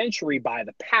from Century by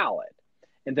the pallet,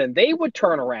 and then they would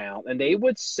turn around and they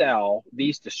would sell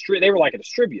these they were like a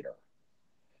distributor.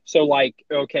 So like,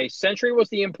 okay, Century was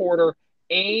the importer,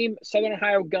 AIM, Southern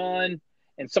Ohio Gun,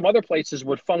 and some other places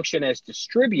would function as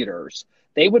distributors.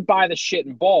 They would buy the shit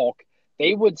in bulk.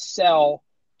 They would sell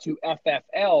to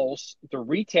FFLs, the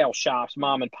retail shops,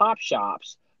 mom and pop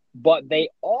shops, but they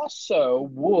also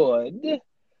would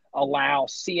allow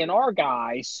CNR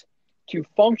guys to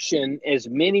function as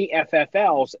mini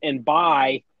FFLs and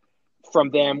buy from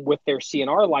them with their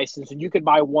CNR license. And you could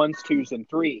buy 1s, 2s, and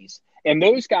 3s. And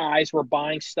those guys were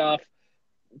buying stuff,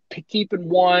 keeping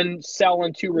 1,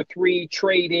 selling 2 or 3,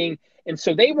 trading. And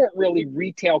so they weren't really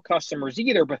retail customers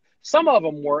either, but some of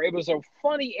them were. It was a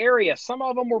funny area. Some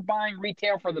of them were buying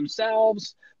retail for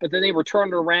themselves, but then they were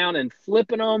turning around and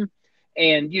flipping them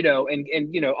and, you know, and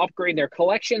upgrading their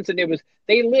collections. And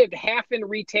they lived half in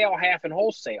retail, half in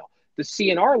wholesale, the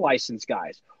CNR license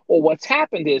guys. Well, what's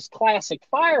happened is Classic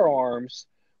Firearms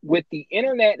with the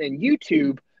internet and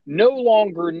YouTube no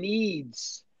longer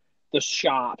needs the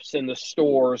shops and the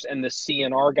stores and the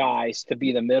CNR guys to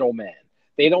be the middlemen.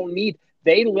 They don't need,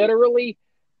 they get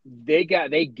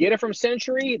it from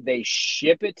Century, they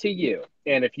ship it to you.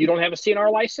 And if you don't have a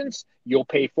CNR license, you'll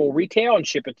pay full retail and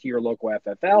ship it to your local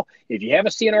FFL. If you have a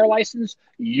CNR license,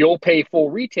 you'll pay full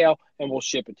retail and we'll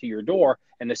ship it to your door.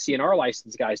 And the CNR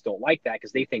license guys don't like that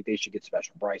because they think they should get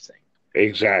special pricing.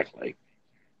 Exactly.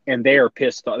 And they are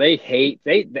pissed off. They hate,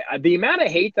 the amount of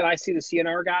hate that I see the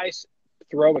CNR guys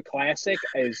throw at Classic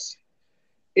is,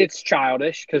 it's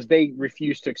childish because they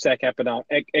refuse to accept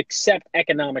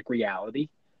economic reality.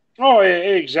 Oh,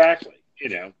 exactly. You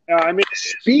know, I mean,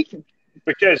 speaking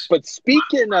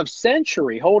of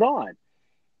Century, hold on.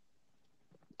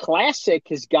 Classic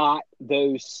has got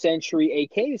those Century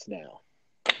AKs now.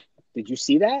 Did you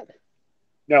see that?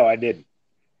 No, I didn't.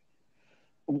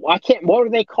 I can't. What are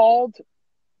they called?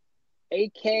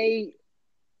 AKRU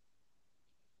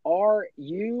or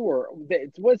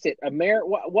what's it?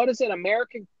 What is it?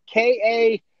 American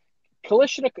KA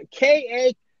Kalashnikov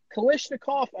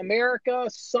America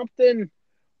something.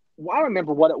 Well, I don't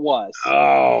remember what it was.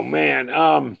 Oh man,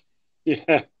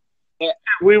 yeah.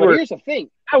 Here's the thing.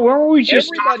 Weren't we just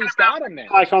everybody's got them now?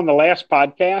 Like on the last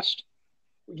podcast?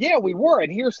 Yeah, we were.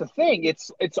 And here's the thing. It's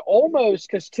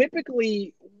almost because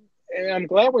typically, and I'm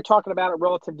glad we're talking about it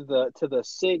relative to the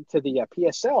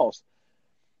PSLs.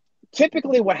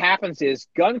 Typically what happens is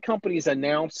gun companies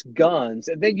announce guns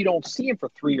and then you don't see them for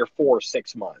 3 or 4 or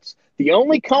 6 months. The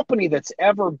only company that's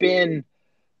ever been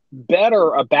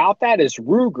better about that is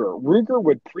Ruger. Ruger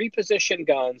would pre-position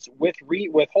guns with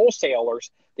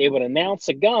wholesalers. They would announce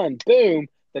a gun, boom,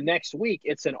 the next week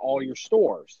it's in all your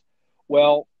stores.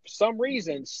 Well, for some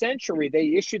reason, Century,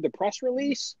 they issued the press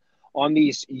release on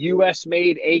these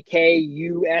U.S.-made AK,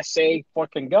 USA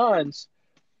fucking guns.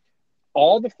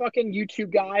 All the fucking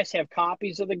YouTube guys have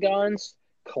copies of the guns.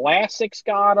 Classic's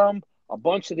got them. A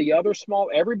bunch of the other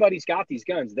everybody's got these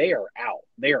guns. They are out.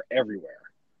 They are everywhere.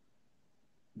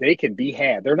 They can be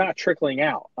had. They're not trickling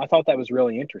out. I thought that was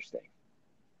really interesting.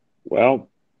 Well,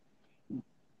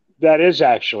 that is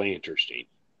actually interesting.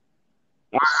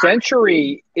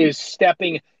 Century is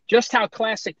stepping, just how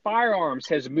Classic Firearms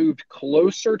has moved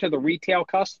closer to the retail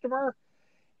customer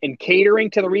and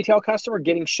catering to the retail customer,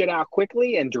 getting shit out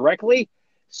quickly and directly.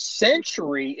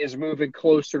 Century is moving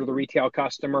closer to the retail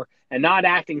customer and not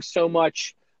acting so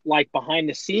much like behind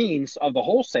the scenes of the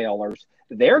wholesalers.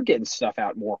 They're getting stuff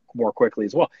out more quickly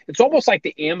as well. It's almost like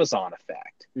the Amazon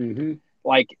effect. Mm-hmm.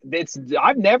 Like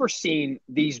I've never seen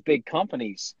these big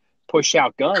companies push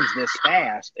out guns this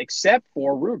fast, except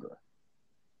for Ruger.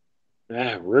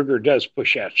 Ruger does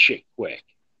push out shit quick.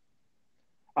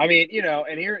 I mean,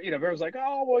 and here, everyone's like,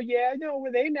 oh, well, yeah, no,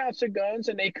 when they announce the guns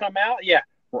and they come out, yeah,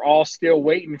 we're all still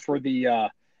waiting for the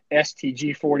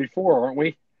STG 44, aren't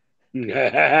we?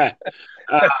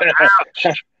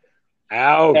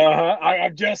 Ouch.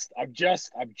 I'm just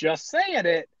saying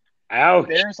it. Ouch.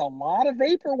 There's a lot of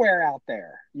vaporware out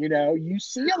there. You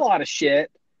see a lot of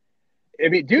shit. I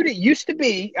mean, dude, it used to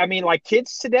be, like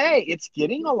kids today, it's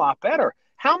getting a lot better.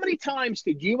 How many times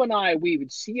did you and we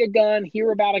would see a gun,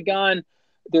 hear about a gun,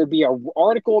 there'd be an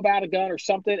article about a gun or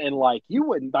something, and like you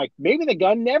wouldn't like maybe the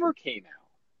gun never came out.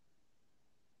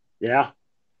 Yeah.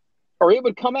 Or it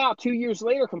would come out 2 years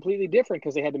later completely different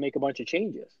because they had to make a bunch of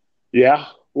changes. Yeah.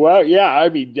 Well, yeah, I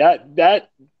mean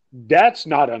that's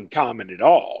not uncommon at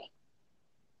all.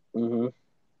 Mm-hmm.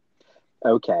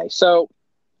 Okay. So,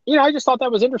 I just thought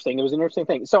that was interesting. It was an interesting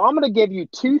thing. So I'm going to give you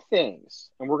two things,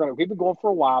 and we've been going for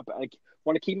a while, but I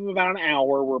want to keep them about an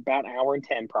hour. We're about an hour and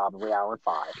 10, probably hour and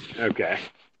 5. Okay.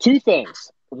 Two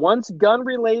things. One's gun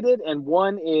related, and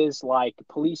one is like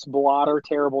police blotter,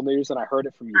 terrible news, and I heard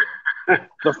it from you.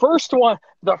 The first one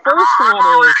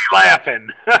is laughing.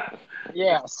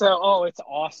 yeah. So, it's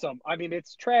awesome. I mean,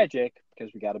 it's tragic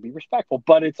because we got to be respectful,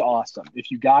 but it's awesome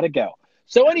if you got to go.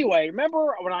 So anyway,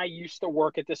 remember when I used to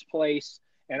work at this place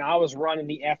and I was running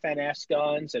the FNS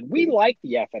guns, and we liked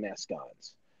the FNS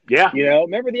guns. Yeah.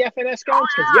 Remember the FNS guns?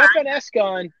 Because the FNS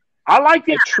gun, I like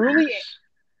it.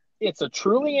 It's a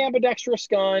truly ambidextrous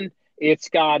gun. It's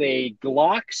got a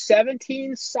Glock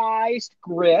 17 sized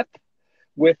grip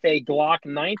with a Glock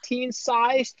 19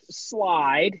 sized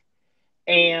slide,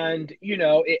 and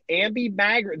ambi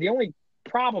mag. The only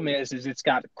problem is it's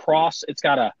got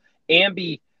a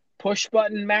ambi push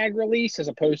button mag release as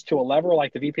opposed to a lever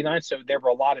like the VP9. So there were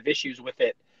a lot of issues with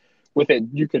it.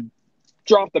 You could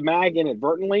drop the mag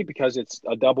inadvertently because it's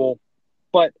a double,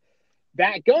 but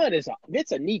that gun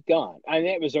it's a neat gun. I mean,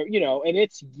 it was,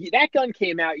 that gun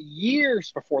came out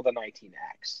years before the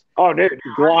 19X. Oh, dude.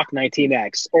 Glock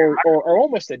 19X or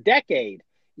almost a decade,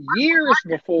 years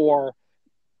before.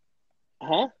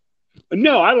 Huh?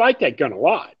 No, I like that gun a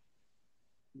lot.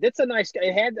 It's a nice gun.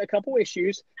 It had a couple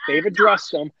issues. They've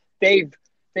addressed them. They've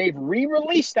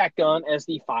re-released that gun as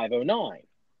the 509,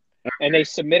 and they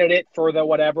submitted it for the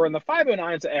whatever. And the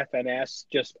 509's FNS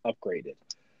just upgraded.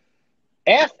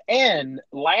 FN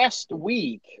last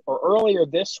week or earlier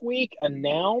this week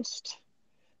announced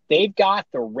they've got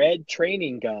the red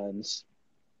training guns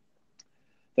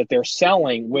that they're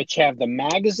selling, which have the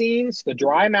magazines, the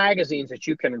dry magazines that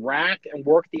you can rack and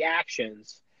work the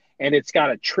actions, and it's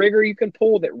got a trigger you can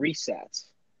pull that resets.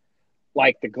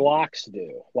 Like the Glocks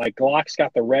do. Like Glock's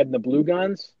got the red and the blue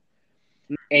guns.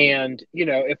 And,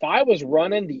 if I was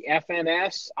running the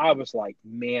FNS, I was like,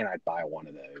 man, I'd buy one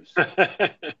of those.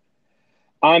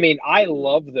 I mean, I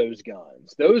love those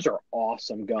guns. Those are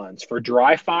awesome guns for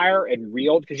dry fire and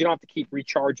reeled because you don't have to keep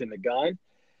recharging the gun.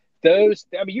 Those,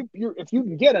 I mean, if you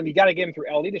can get them, you got to get them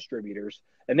through LD distributors,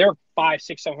 and they're $500,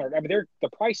 $600. I mean, they're the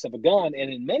price of a gun,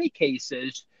 and in many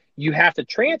cases, you have to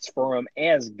transfer them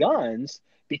as guns.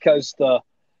 Because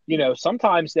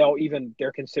sometimes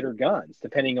they're considered guns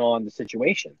depending on the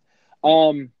situation.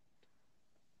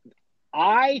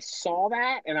 I saw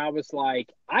that and I was like,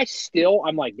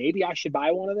 I'm like, maybe I should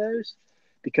buy one of those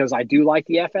because I do like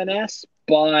the FNS,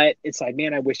 but it's like,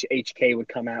 man, I wish HK would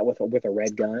come out with a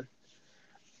red gun.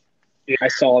 Yeah. I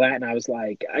saw that and I was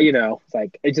like, it's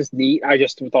like, it's just neat. I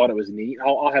just thought it was neat.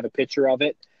 I'll have a picture of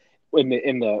it in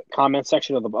the comment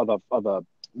section of the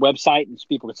website, and so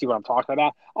people can see what I'm talking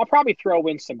about. I'll probably throw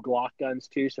in some Glock guns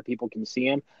too, so people can see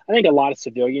them. I think a lot of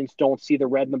civilians don't see the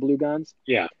red and the blue guns.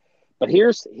 Yeah, but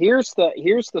here's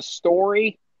the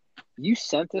story. You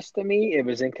sent this to me. It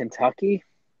was in Kentucky.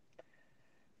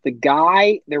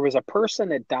 There was a person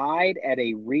that died at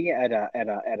I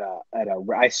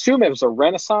assume it was a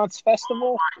Renaissance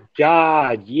festival. Oh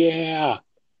God, yeah,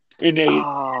 and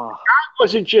that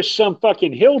wasn't just some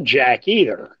fucking hill jack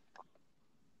either.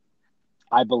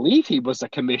 I believe he was a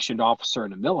commissioned officer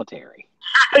in the military.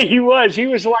 He was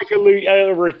like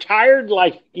a retired,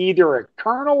 like either a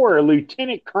colonel or a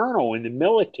lieutenant colonel in the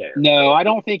military. No, I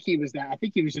don't think he was that. I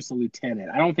think he was just a lieutenant.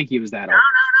 I don't think he was that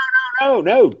old.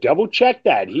 No. Double check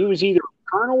that. He was either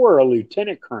a colonel or a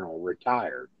lieutenant colonel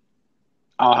retired.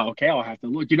 Okay. I'll have to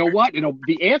look. You know what?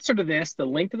 The answer to this, the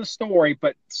link to the story.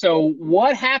 But so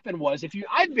what happened was,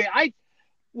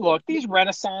 look, these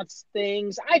Renaissance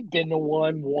things, I've been to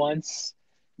one once.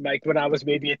 Like when I was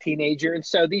maybe a teenager. And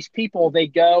so these people, they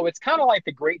go, it's kind of like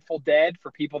the Grateful Dead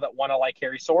for people that want to like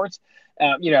carry swords.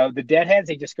 The deadheads,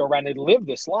 they just go around and live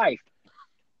this life.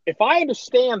 If I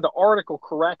understand the article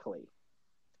correctly,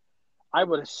 I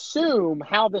would assume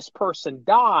how this person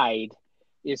died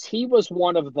is he was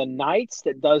one of the knights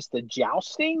that does the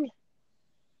jousting.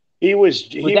 Would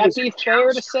that be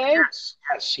fair to say?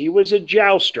 Yes, he was a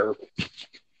jouster.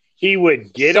 He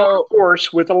would get on a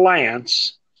horse with a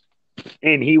lance,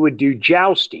 and he would do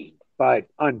jousting. But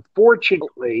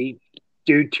unfortunately,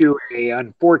 due to an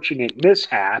unfortunate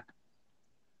mishap,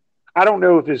 I don't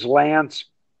know if his lance,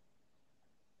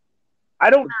 I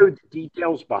don't know the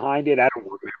details behind it. I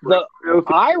don't remember.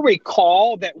 I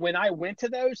recall that when I went to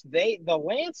those, the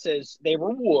lances, they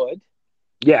were wood.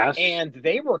 Yes. And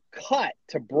they were cut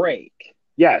to break.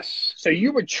 Yes. So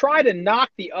you would try to knock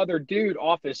the other dude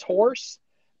off his horse,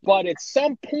 but at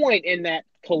some point in that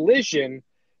collision,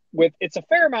 it's a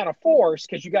fair amount of force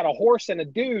because you got a horse and a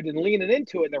dude and leaning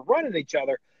into it and they're running at each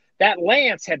other. That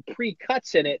lance had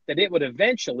pre-cuts in it that it would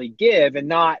eventually give and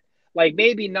not, like,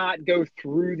 maybe not go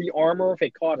through the armor if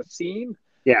it caught a seam.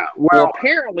 Yeah. Well,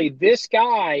 apparently this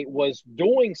guy was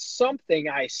doing something.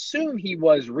 I assume he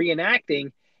was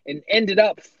reenacting and ended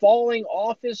up falling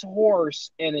off his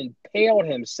horse and impaled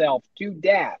himself to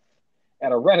death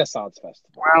at a Renaissance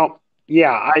festival. Well,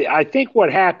 yeah, I think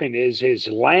what happened is his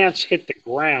lance hit the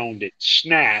ground, it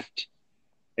snapped,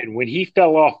 and when he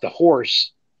fell off the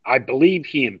horse, I believe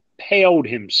he impaled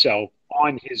himself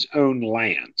on his own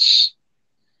lance.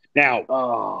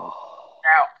 Now,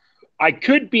 I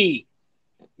could be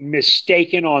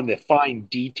mistaken on the fine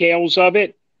details of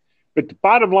it, but the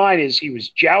bottom line is he was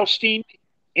jousting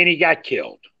and he got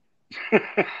killed.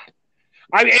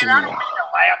 I mean, and I don't mean to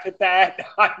laugh at that.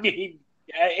 I mean,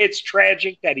 it's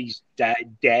tragic that he's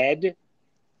dead,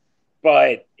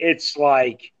 but it's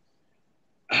like,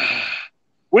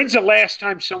 when's the last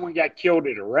time someone got killed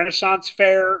at a Renaissance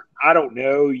fair? I don't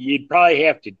know. You'd probably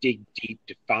have to dig deep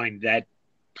to find that.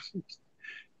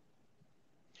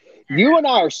 You and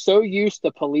I are so used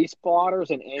to police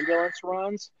blotters and ambulance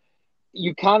runs,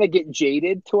 you kind of get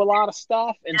jaded to a lot of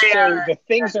stuff. And so the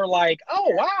things are like,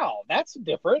 oh, wow, that's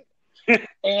different.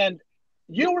 And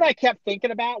you know what I kept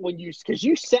thinking about because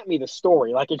you sent me the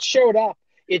story, like it showed up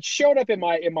in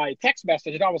my text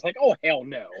message and I was like, oh, hell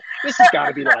no, this has got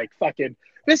to be like fucking,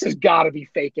 this has got to be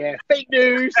fake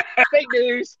news.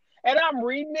 And I'm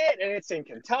reading it and it's in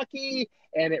Kentucky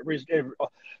and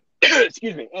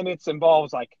excuse me, and it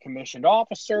involves like a commissioned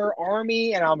officer,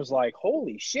 Army, and I was like,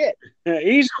 holy shit,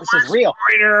 this is real.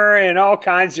 And all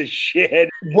kinds of shit.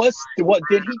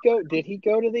 Did he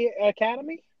go to the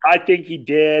academy? I think he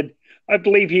did. I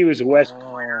believe he was a West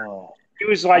Pointer. He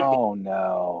was like, oh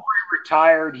no, he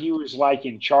retired. He was like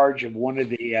in charge of one of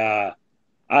the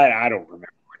I don't remember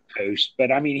what post,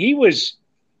 but I mean he was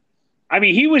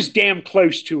damn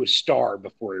close to a star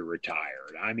before he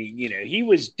retired. I mean, you know, he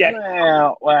was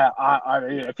definitely. Well, I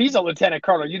mean, if he's a lieutenant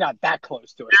colonel, you're not that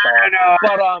close to a star. No.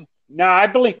 But no, I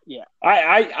believe. Yeah,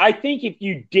 I think if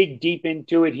you dig deep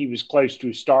into it, he was close to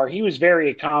a star. He was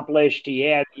very accomplished. He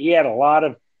had a lot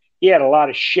of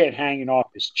shit hanging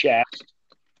off his chest.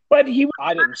 But he was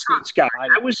I didn't see this guy.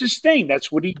 That was his thing.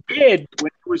 That's what he did when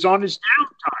he was on his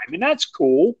downtime, and that's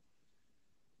cool.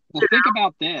 Well, think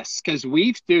about this, because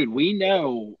we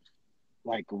know,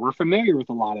 like, we're familiar with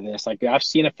a lot of this. Like, I've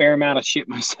seen a fair amount of shit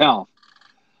myself.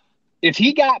 If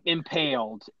he got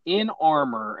impaled in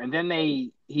armor, and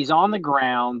then he's on the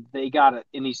ground, they got it,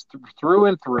 and he's through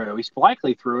and through. He's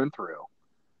likely through and through.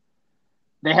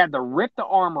 They had to rip the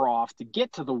armor off to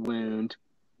get to the wound.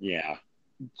 Yeah.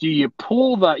 Do you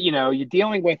pull you're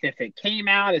dealing with if it came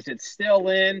out, is it still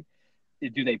in?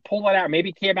 Do they pull it out? Maybe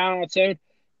it came out on its own.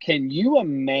 Can you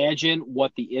imagine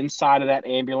what the inside of that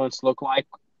ambulance looked like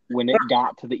when it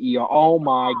got to the ER? Oh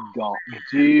my God,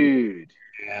 dude.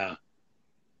 Yeah.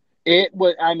 It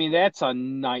was, I mean, that's a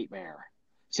nightmare.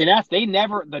 See, they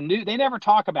never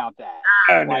talk about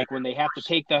that. Like when they have to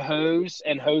take the hose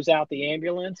and hose out the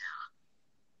ambulance.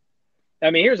 I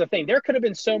mean, here's the thing. There could have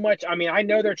been so much. I mean, I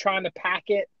know they're trying to pack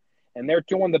it and they're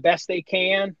doing the best they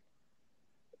can.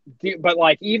 But,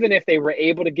 like, even if they were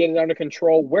able to get it under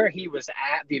control, where he was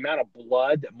at, the amount of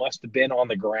blood that must have been on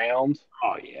the ground.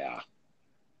 Oh, yeah.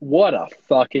 What a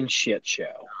fucking shit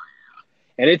show.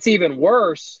 And it's even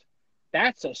worse.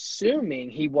 That's assuming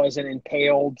he wasn't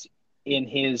impaled in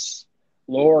his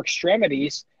lower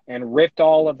extremities and ripped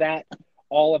all of that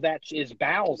his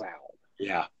bowels out.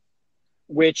 Yeah.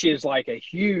 Which is like a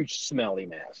huge smelly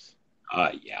mess.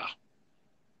 Yeah.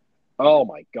 Oh,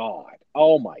 my God.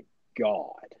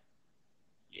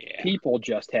 Yeah. People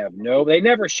just have they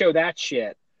never show that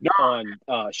shit on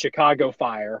Chicago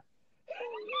Fire.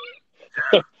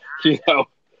 You know.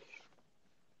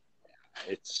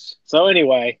 So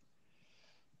anyway,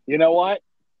 you know what?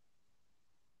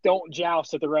 Don't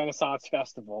joust at the Renaissance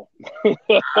Festival.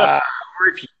 Or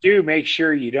if you do, make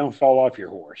sure you don't fall off your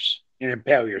horse and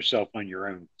impale yourself on your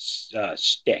own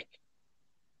stick.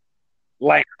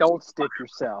 Don't stick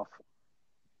yourself.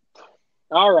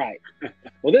 All right.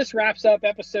 Well, this wraps up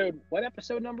episode. What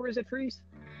episode number is it, Freeze?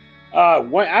 I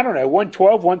don't know,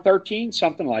 112, 113,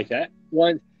 something like that.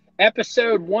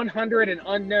 Episode 100 and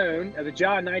unknown of the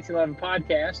John 1911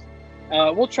 Podcast.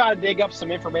 We'll try to dig up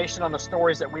some information on the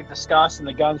stories that we've discussed and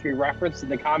the guns we referenced in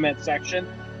the comment section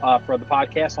for the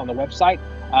podcast on the website.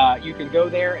 You can go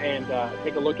there and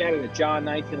take a look at it at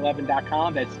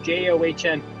John1911.com. That's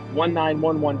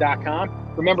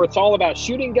JOHN1911.com. Remember, it's all about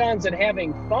shooting guns and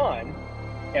having fun.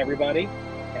 Everybody,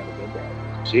 have a good day.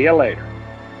 See you later.